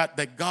 They forgot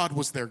that God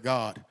was their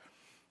God.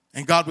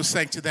 And God was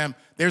saying to them,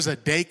 there's a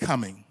day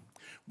coming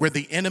where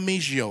the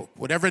enemy's yoke,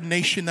 whatever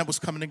nation that was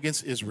coming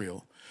against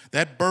Israel,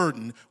 that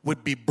burden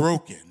would be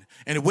broken.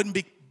 And it wouldn't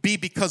be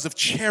because of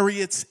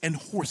chariots and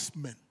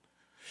horsemen.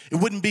 It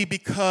wouldn't be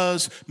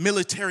because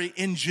military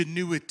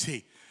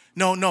ingenuity.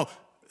 No.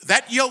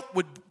 That yoke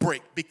would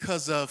break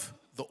because of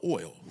the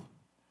oil,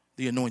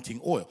 the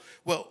anointing oil.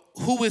 Well,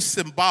 who is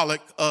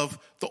symbolic of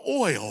the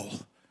oil?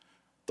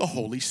 The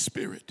Holy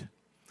Spirit.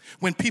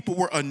 When people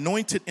were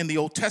anointed in the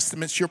Old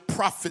Testament, your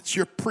prophets,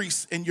 your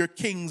priests, and your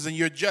kings and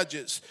your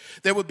judges,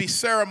 there would be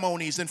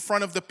ceremonies in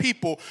front of the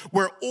people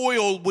where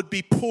oil would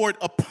be poured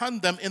upon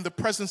them in the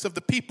presence of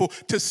the people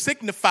to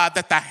signify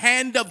that the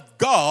hand of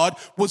God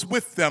was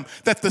with them,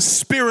 that the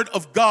Spirit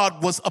of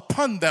God was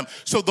upon them.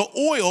 So the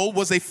oil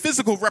was a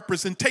physical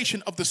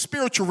representation of the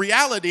spiritual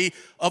reality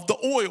of the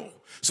oil.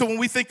 So when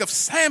we think of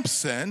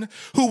Samson,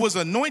 who was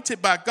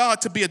anointed by God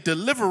to be a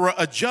deliverer,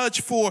 a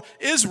judge for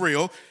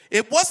Israel,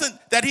 it wasn't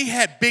that he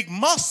had big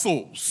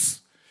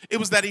muscles. It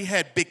was that he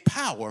had big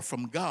power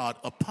from God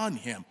upon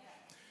him.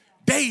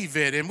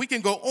 David, and we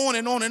can go on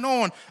and on and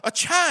on, a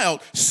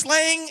child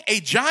slaying a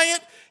giant.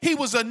 He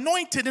was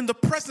anointed in the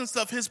presence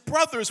of his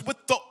brothers with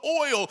the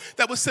oil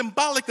that was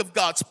symbolic of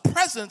God's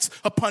presence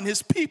upon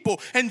his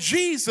people. And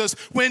Jesus,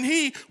 when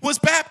he was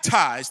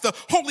baptized, the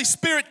Holy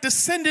Spirit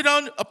descended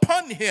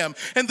upon him,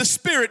 and the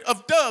spirit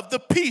of dove, the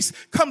peace,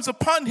 comes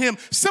upon him,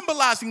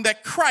 symbolizing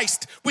that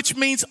Christ, which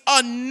means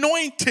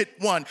anointed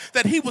one,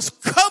 that he was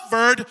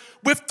covered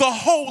with the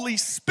Holy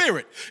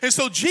Spirit. And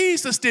so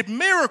Jesus did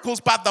miracles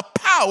by the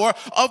power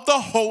of the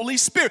Holy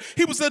Spirit.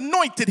 He was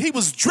anointed. He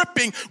was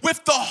dripping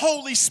with the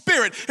Holy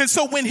Spirit. And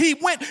so when he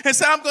went and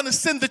said, I'm going to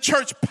send the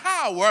church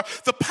power,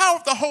 the power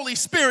of the Holy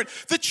Spirit,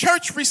 the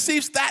church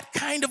receives that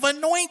kind of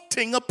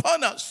anointing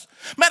upon us.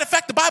 Matter of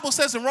fact, the Bible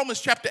says in Romans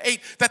chapter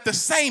 8 that the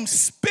same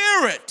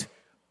Spirit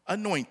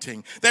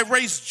anointing that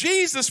raised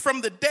Jesus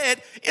from the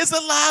dead is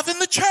alive in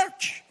the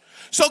church.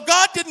 So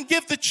God didn't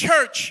give the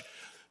church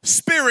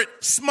Spirit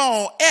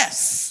small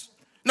s.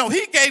 No,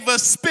 he gave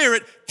us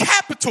Spirit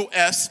capital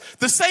S,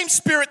 the same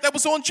Spirit that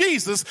was on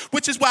Jesus,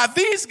 which is why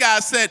these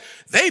guys said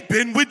they've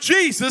been with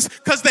Jesus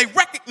because they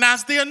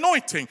recognize the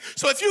anointing.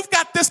 So if you've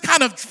got this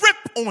kind of drip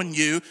on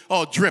you,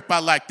 oh, drip, I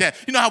like that.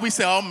 You know how we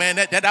say, oh, man,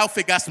 that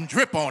outfit got some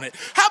drip on it.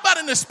 How about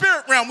in the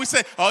spirit realm, we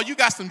say, oh, you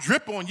got some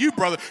drip on you,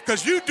 brother,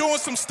 because you're doing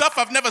some stuff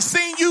I've never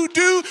seen you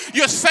do.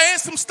 You're saying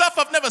some stuff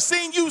I've never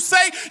seen you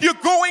say. You're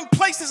going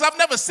places I've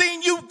never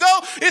seen you go.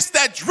 It's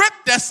that drip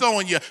that's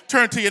on you.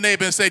 Turn to your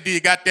neighbor and say, do you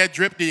got that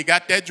drip? Do you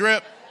got that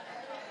drip?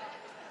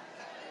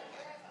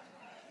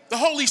 The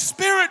Holy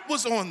Spirit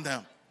was on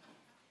them.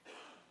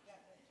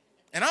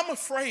 And I'm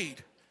afraid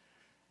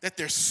that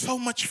there's so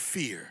much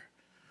fear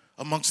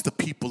amongst the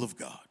people of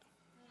God.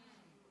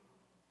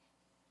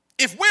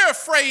 If we're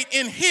afraid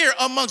in here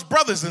amongst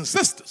brothers and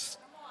sisters,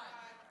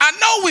 I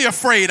know we're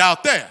afraid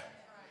out there.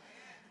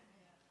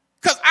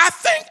 Because I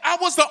think I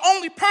was the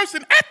only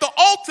person at the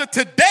altar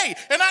today.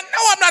 And I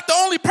know I'm not the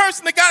only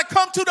person that got to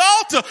come to the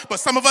altar. But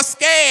some of us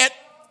scared.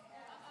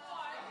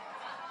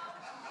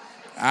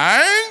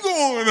 I ain't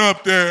going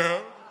up there.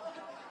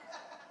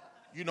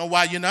 You know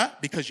why you're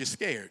not? Because you're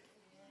scared.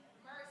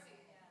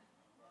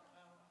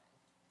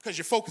 Because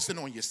you're focusing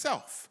on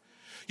yourself.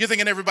 You're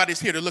thinking everybody's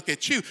here to look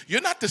at you.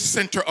 You're not the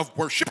center of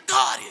worship.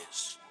 God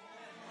is.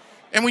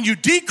 And when you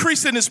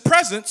decrease in his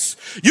presence,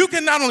 you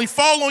can not only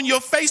fall on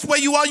your face where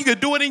you are, you can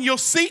do it in your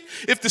seat.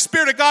 If the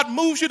Spirit of God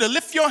moves you to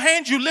lift your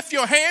hands, you lift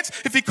your hands.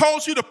 If he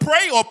calls you to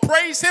pray or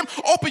praise him,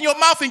 open your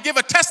mouth and give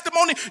a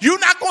testimony. You're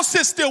not going to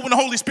sit still when the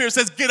Holy Spirit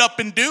says, get up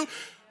and do.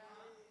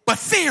 But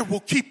fear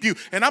will keep you.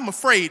 And I'm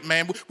afraid,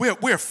 man,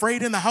 we're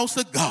afraid in the house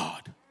of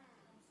God.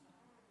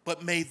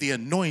 But may the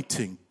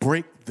anointing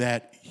break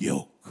that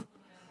yoke.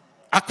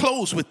 I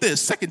close with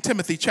this, 2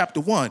 Timothy chapter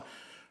 1,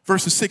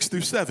 verses 6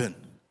 through 7.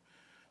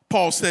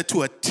 Paul said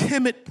to a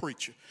timid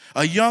preacher,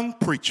 a young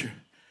preacher,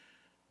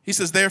 he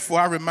says, therefore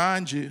I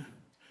remind you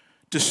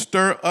to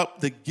stir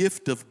up the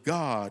gift of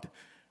God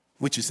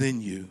which is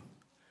in you.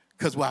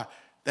 Because why?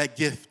 That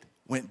gift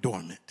went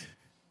dormant.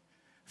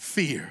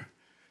 Fear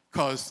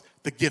caused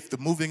the gift, the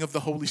moving of the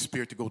Holy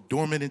Spirit to go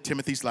dormant in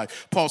Timothy's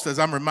life. Paul says,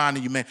 I'm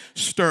reminding you, man,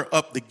 stir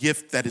up the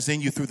gift that is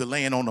in you through the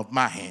laying on of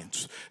my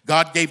hands.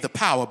 God gave the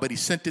power, but he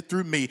sent it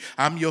through me.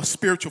 I'm your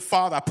spiritual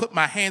father. I put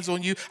my hands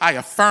on you. I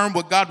affirm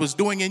what God was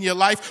doing in your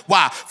life.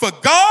 Why? For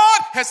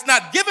God has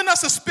not given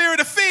us a spirit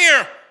of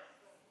fear,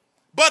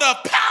 but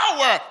of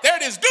power. There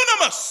it is,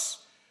 dunamis,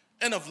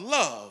 and of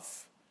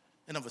love,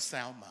 and of a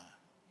sound mind.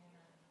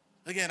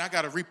 Again, I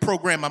got to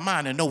reprogram my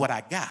mind and know what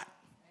I got.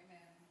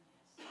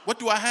 What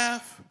do I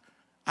have?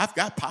 I've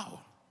got power.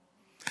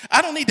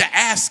 I don't need to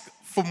ask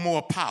for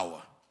more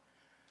power.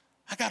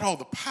 I got all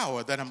the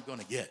power that I'm going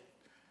to get.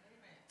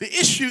 The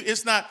issue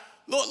is not,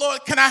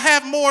 Lord, can I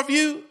have more of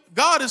you?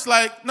 God is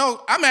like,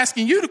 no, I'm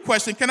asking you the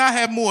question, can I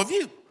have more of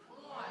you?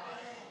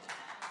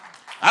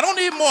 I don't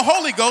need more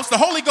Holy Ghost. The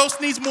Holy Ghost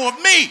needs more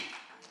of me.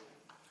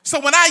 So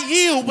when I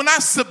yield, when I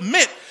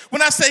submit,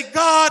 when I say,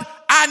 God,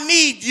 I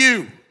need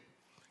you.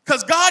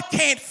 because God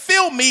can't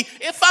fill me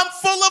if I'm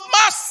full of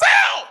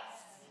myself.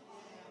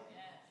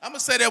 I'm going to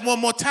say that one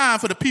more time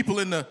for the people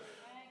in the,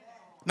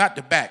 not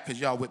the back, because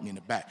y'all with me in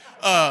the back.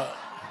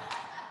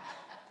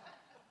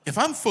 If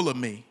I'm full of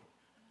me,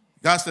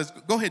 God says,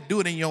 go ahead, do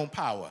it in your own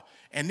power.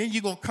 And then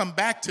you're going to come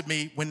back to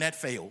me when that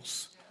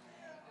fails.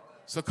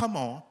 So come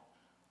on,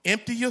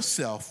 empty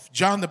yourself.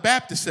 John the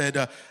Baptist said,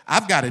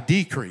 I've got to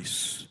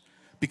decrease.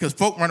 Because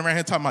folk run around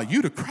here talking about,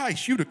 you the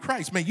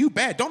Christ. Man, you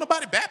bad. Don't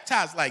nobody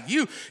baptize like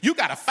you. You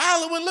got to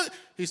follow and look.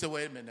 He said,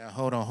 wait a minute now,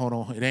 hold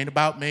on. It ain't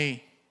about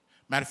me.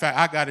 Matter of fact,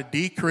 I got to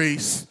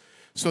decrease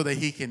so that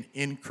he can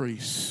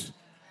increase.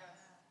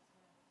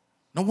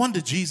 No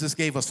wonder Jesus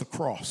gave us a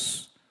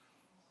cross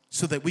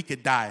so that we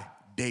could die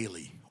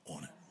daily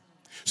on it,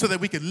 so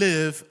that we could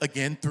live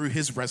again through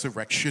his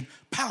resurrection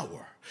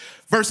power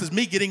versus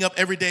me getting up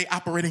every day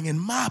operating in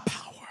my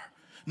power.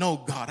 No,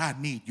 God, I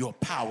need your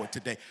power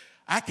today.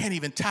 I can't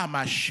even tie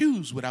my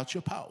shoes without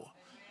your power.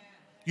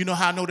 You know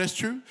how I know that's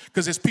true?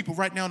 Because there's people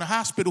right now in the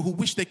hospital who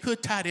wish they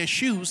could tie their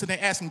shoes, and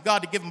they're asking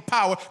God to give them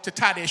power to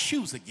tie their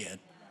shoes again.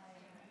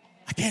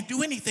 I can't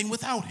do anything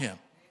without him.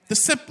 The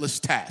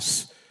simplest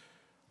task,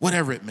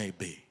 whatever it may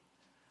be.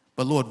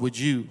 But Lord, would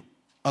you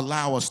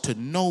allow us to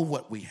know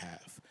what we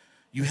have?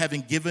 You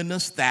haven't given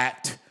us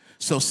that,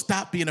 so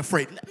stop being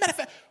afraid. Matter of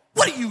fact,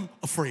 what are you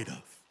afraid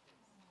of?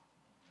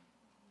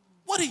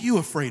 What are you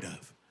afraid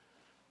of?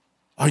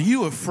 Are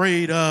you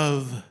afraid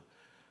of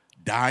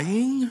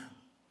dying?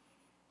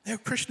 There are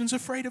Christians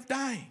afraid of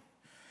dying.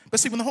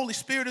 But see, when the Holy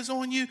Spirit is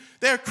on you,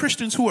 there are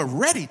Christians who are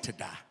ready to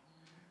die.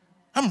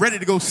 I'm ready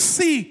to go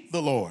see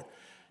the Lord.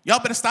 Y'all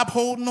better stop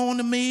holding on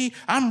to me.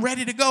 I'm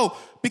ready to go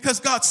because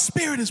God's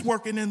Spirit is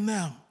working in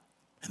them.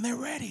 And they're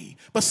ready.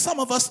 But some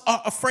of us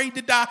are afraid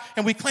to die,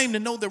 and we claim to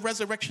know the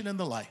resurrection and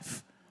the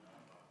life.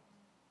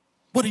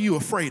 What are you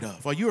afraid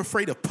of? Are you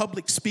afraid of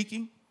public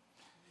speaking?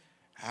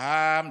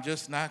 I'm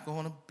just not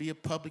going to be a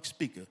public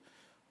speaker.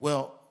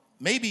 Well,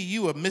 maybe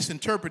you are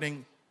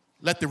misinterpreting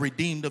let the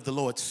redeemed of the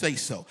Lord say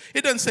so.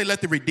 It doesn't say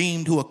let the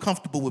redeemed who are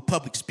comfortable with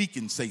public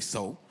speaking say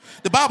so.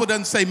 The Bible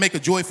doesn't say make a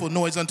joyful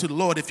noise unto the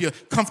Lord if you're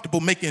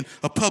comfortable making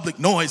a public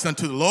noise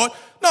unto the Lord.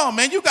 No,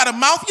 man, you got a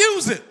mouth,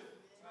 use it.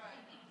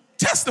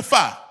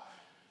 Testify.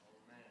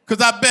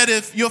 Because I bet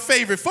if your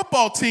favorite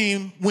football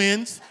team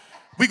wins,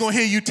 we're going to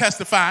hear you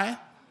testifying.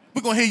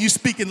 We're going to hear you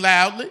speaking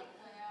loudly.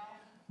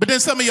 But then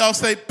some of y'all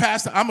say,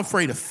 Pastor, I'm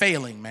afraid of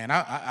failing, man.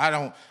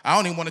 I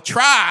don't even want to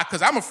try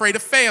because I'm afraid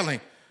of failing.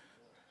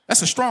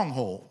 That's a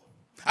stronghold.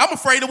 I'm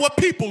afraid of what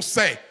people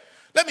say.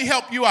 Let me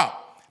help you out.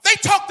 They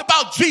talked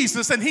about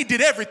Jesus and he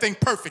did everything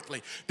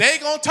perfectly. They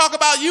going to talk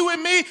about you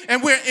and me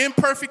and we're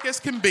imperfect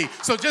as can be.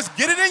 So just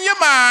get it in your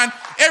mind.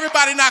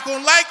 Everybody not going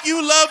to like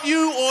you, love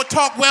you, or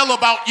talk well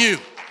about you.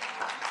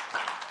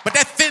 But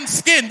that thin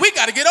skin, we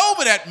got to get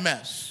over that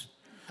mess.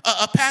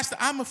 Pastor,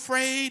 I'm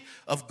afraid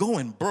of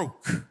going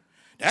broke.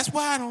 That's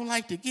why I don't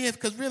like to give,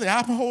 because really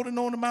I'm holding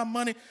on to my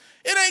money.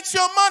 It ain't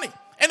your money.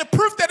 And the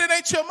proof that it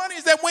ain't your money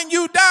is that when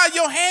you die,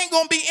 your hand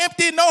going to be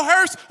empty, no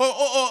hearse,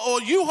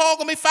 or U-Haul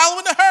going to be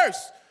following the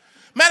hearse.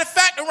 Matter of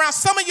fact, around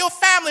some of your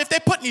family, if they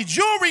put any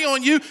jewelry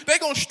on you, they're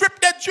going to strip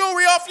that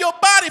jewelry off your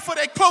body before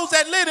they close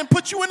that lid and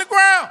put you in the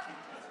ground.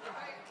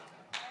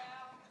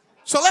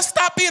 So let's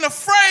stop being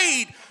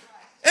afraid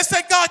and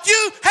say, God,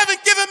 you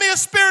haven't given me a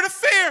spirit of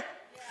fear.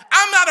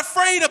 I'm not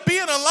afraid of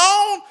being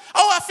alone.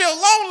 Oh, I feel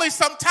lonely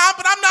sometimes,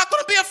 but I'm not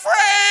going to be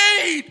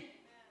afraid.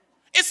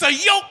 It's a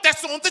yoke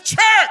that's on the church.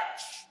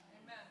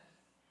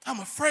 I'm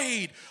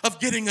afraid of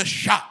getting a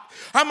shot.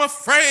 I'm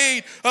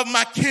afraid of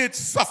my kids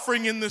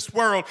suffering in this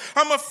world.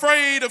 I'm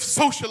afraid of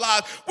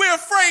socializing. We're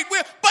afraid.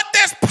 But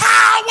there's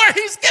power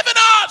he's given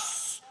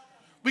us.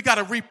 We got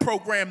to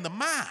reprogram the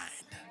mind.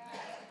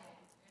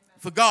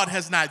 For God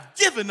has not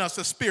given us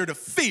a spirit of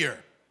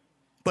fear,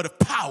 but of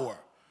power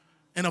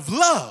and of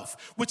love,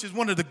 which is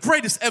one of the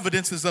greatest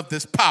evidences of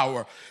this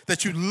power,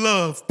 that you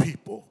love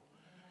people.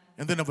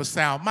 And then of a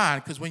sound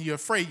mind, because when you're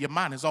afraid, your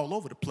mind is all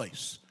over the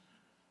place.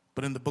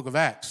 But in the book of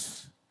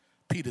Acts,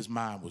 Peter's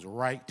mind was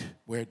right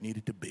where it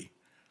needed to be.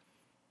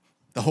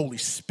 The Holy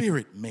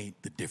Spirit made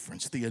the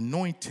difference. The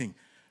anointing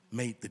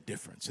made the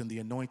difference. And the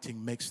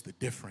anointing makes the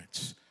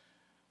difference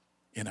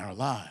in our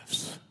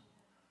lives.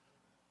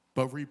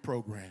 But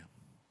reprogram.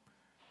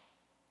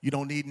 You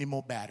don't need any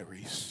more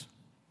batteries.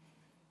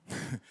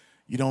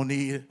 You don't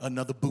need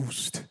another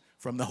boost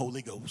from the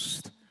Holy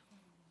Ghost.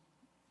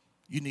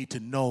 You need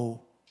to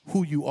know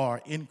who you are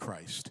in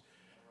Christ.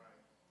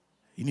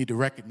 You need to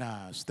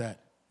recognize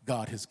that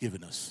God has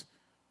given us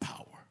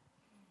power.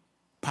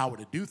 Power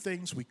to do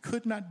things we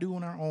could not do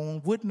on our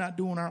own, would not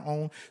do on our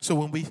own. So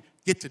when we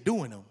get to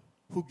doing them,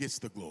 who gets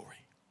the glory?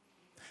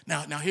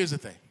 Now here's the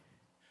thing.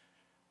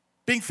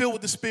 Being filled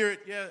with the Spirit,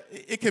 yeah,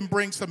 it can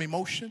bring some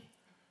emotion.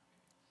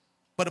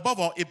 But above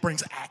all, it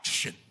brings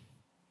action.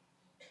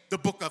 The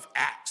book of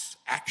Acts,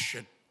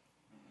 action.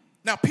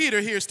 Now,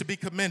 Peter here is to be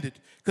commended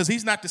because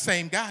he's not the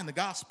same guy in the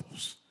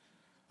Gospels.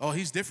 Oh,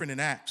 he's different in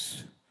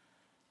Acts.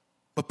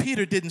 But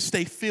Peter didn't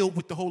stay filled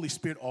with the Holy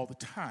Spirit all the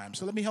time.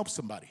 So let me help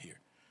somebody here.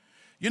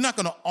 You're not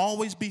going to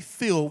always be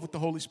filled with the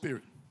Holy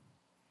Spirit.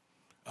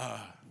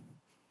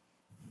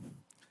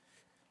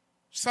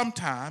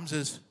 Sometimes,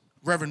 as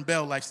Reverend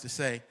Bell likes to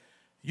say,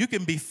 you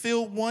can be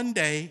filled one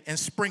day and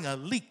spring a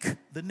leak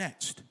the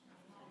next.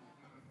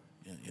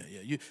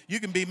 Yeah. You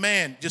can be,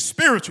 man, just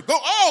spiritual. Go,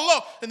 oh,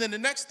 Lord. And then the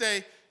next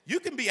day, you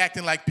can be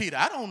acting like Peter.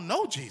 I don't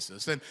know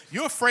Jesus. And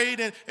you're afraid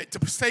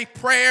to say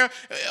prayer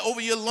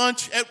over your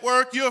lunch at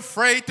work. You're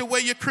afraid to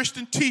wear your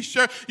Christian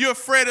t-shirt. You're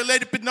afraid to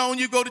let it be known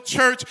you go to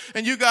church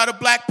and you got a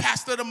black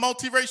pastor at a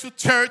multiracial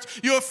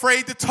church. You're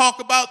afraid to talk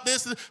about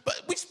this.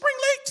 But we spring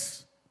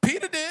leaks.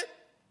 Peter did.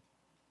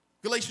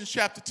 Galatians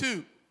chapter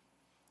 2.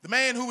 The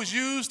man who was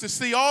used to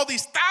see all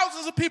these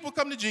thousands of people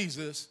come to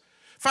Jesus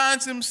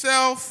finds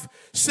himself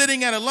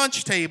sitting at a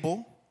lunch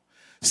table,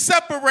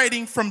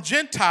 separating from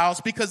Gentiles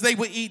because they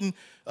were eating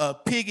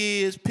pig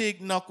ears,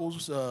 pig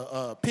knuckles,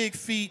 pig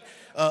feet,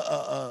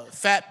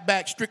 fat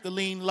back,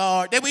 strychnine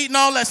lard. They were eating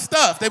all that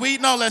stuff.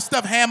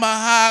 Hammer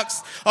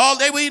hocks.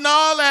 They were eating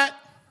all that.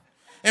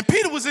 And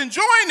Peter was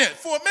enjoying it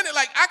for a minute,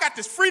 like, I got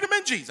this freedom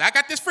in Jesus. I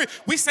got this freedom.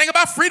 We sang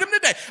about freedom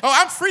today. Oh,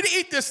 I'm free to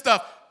eat this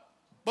stuff.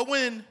 But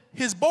when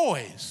his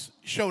boys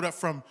showed up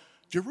from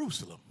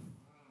Jerusalem,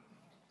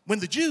 when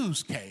the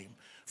Jews came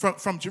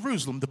from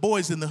Jerusalem, the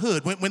boys in the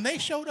hood, when they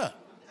showed up,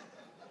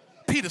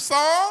 Peter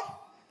saw them,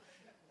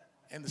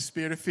 and the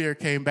spirit of fear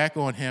came back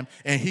on him,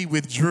 and he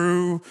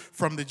withdrew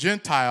from the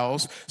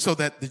Gentiles so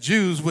that the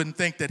Jews wouldn't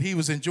think that he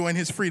was enjoying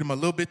his freedom a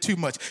little bit too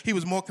much. He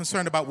was more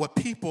concerned about what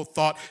people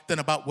thought than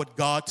about what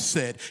God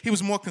said. He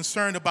was more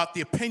concerned about the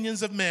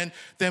opinions of men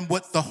than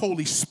what the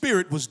Holy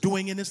Spirit was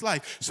doing in his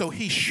life. So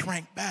he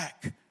shrank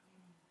back.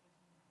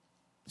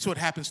 So it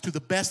happens to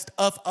the best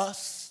of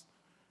us,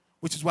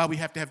 which is why we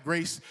have to have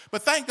grace.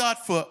 But thank God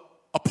for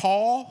a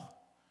Paul,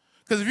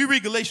 because if you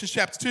read Galatians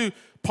chapter 2,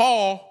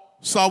 Paul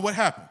saw what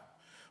happened.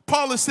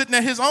 Paul is sitting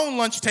at his own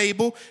lunch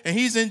table, and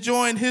he's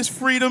enjoying his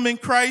freedom in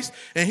Christ,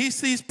 and he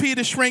sees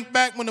Peter shrink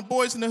back when the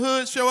boys in the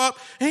hood show up,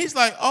 and he's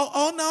like,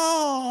 oh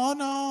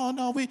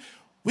no,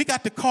 we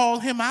got to call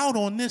him out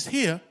on this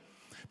here,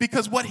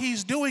 because what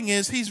he's doing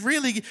is he's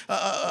really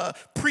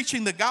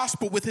preaching the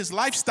gospel with his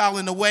lifestyle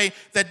in a way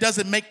that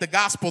doesn't make the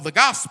gospel,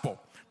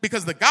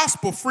 because the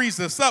gospel frees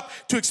us up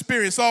to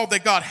experience all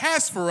that God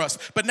has for us.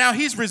 But now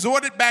he's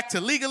resorted back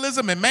to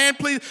legalism and man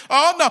pleasing.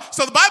 Oh, no.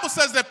 So the Bible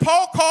says that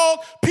Paul called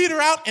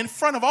Peter out in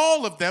front of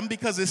all of them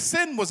because his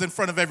sin was in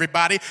front of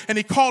everybody, and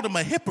he called him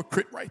a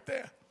hypocrite right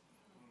there.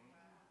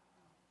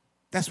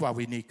 That's why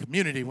we need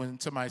community. When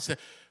somebody said,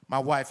 my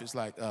wife is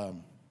like,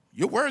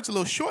 your words a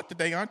little short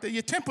today, aren't they?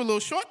 Your temper a little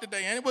short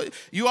today, ain't it?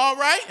 You all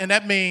right? And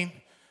that means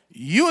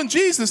you and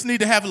Jesus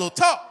need to have a little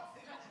talk.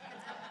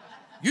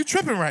 You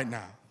tripping right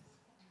now.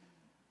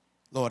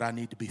 Lord, I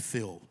need to be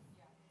filled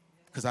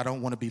because I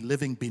don't want to be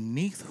living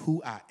beneath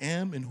who I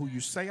am and who you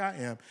say I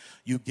am.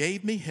 You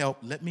gave me help.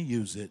 Let me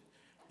use it.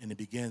 And it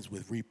begins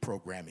with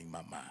reprogramming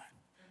my mind.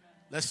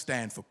 Let's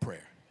stand for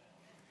prayer.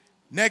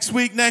 Next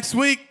week,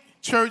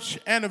 church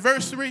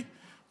anniversary.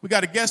 We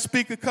got a guest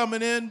speaker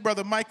coming in.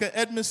 Brother Micah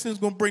Edmondson is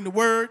going to bring the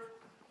word.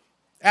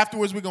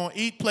 Afterwards, we're going to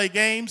eat, play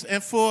games.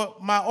 And for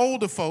my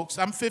older folks,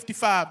 I'm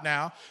 55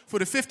 now. For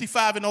the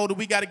 55 and older,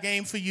 we got a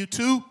game for you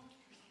too.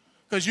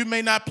 Because you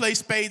may not play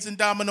spades and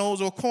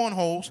dominoes or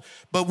cornholes,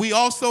 but we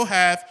also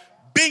have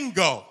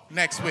bingo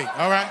next week,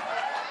 all right?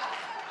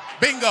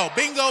 Bingo.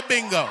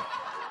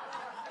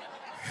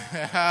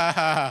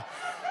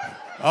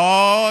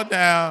 Oh,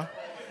 now,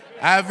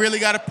 I've really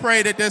got to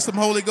pray that there's some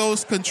Holy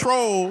Ghost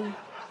control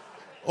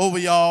over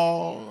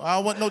y'all. I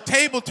don't want no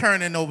table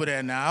turning over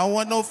there now. I don't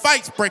want no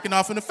fights breaking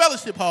off in the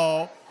fellowship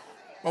hall,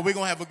 but we're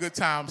going to have a good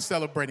time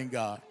celebrating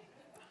God.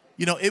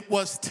 You know, it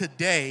was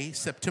today,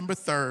 September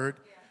 3rd,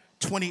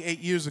 28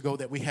 years ago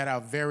that we had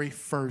our very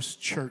first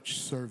church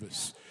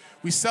service.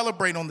 We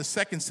celebrate on the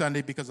second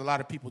Sunday because a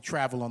lot of people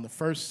travel on the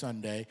first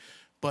Sunday.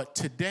 But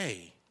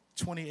today,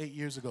 28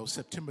 years ago,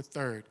 September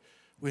 3rd,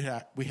 we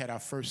had our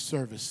first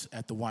service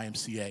at the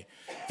YMCA.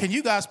 Can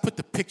you guys put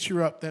the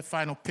picture up, that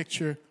final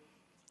picture?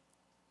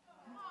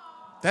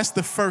 That's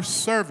the first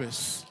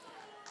service.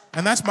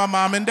 And that's my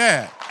mom and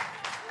dad.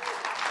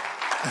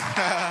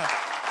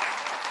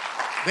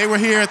 They were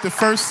here at the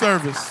first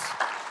service.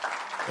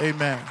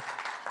 Amen.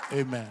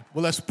 Amen.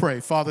 Well, let's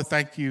pray. Father,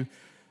 thank you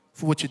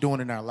for what you're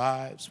doing in our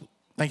lives.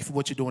 Thank you for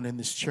what you're doing in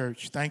this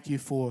church. Thank you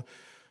for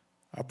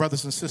our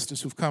brothers and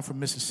sisters who've come from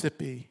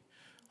Mississippi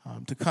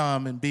to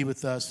come and be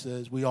with us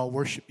as we all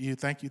worship you.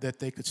 Thank you that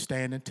they could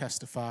stand and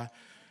testify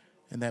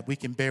and that we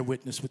can bear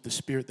witness with the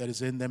spirit that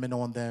is in them and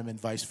on them and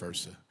vice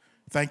versa.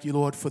 Thank you,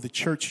 Lord, for the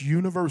church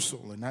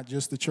universal and not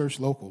just the church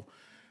local.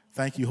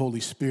 Thank you, Holy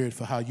Spirit,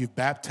 for how you've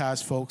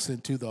baptized folks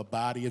into the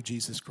body of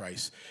Jesus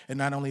Christ. And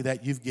not only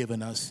that, you've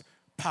given us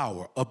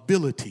power,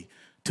 ability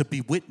to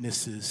be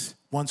witnesses,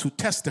 ones who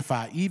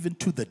testify even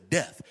to the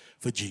death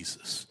for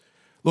Jesus.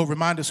 Lord,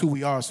 remind us who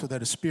we are so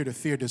that a spirit of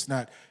fear does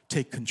not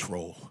take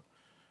control.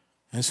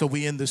 And so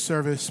we end this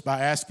service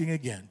by asking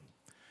again,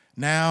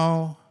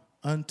 now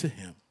unto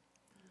him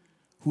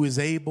who is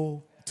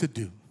able to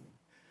do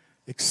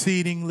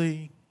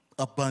exceedingly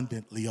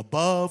abundantly,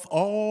 above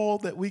all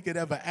that we could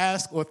ever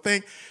ask or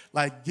think,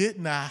 like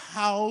getting a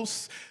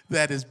house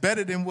that is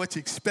better than what you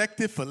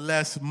expected for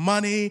less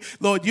money.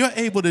 Lord, you're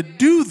able to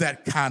do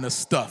that kind of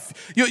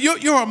stuff.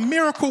 You're a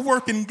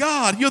miracle-working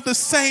God. You're the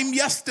same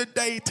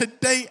yesterday,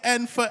 today,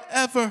 and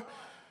forever.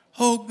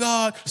 Oh,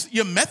 God,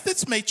 your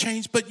methods may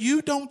change, but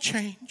you don't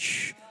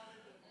change.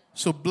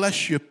 So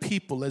bless your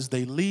people as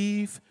they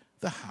leave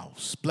the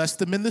house. Bless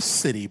them in the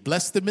city.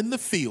 Bless them in the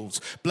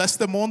fields. Bless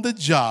them on the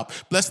job.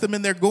 Bless them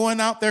in their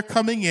going out, their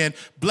coming in.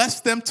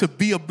 Bless them to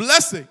be a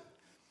blessing.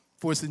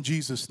 For it's in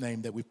Jesus'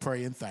 name that we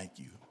pray and thank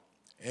you.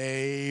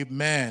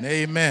 Amen.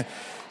 Amen.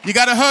 You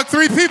got to hug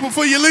 3 people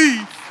before you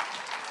leave.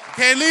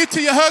 Can't leave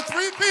till you hug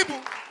 3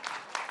 people.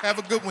 Have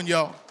a good one,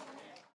 y'all.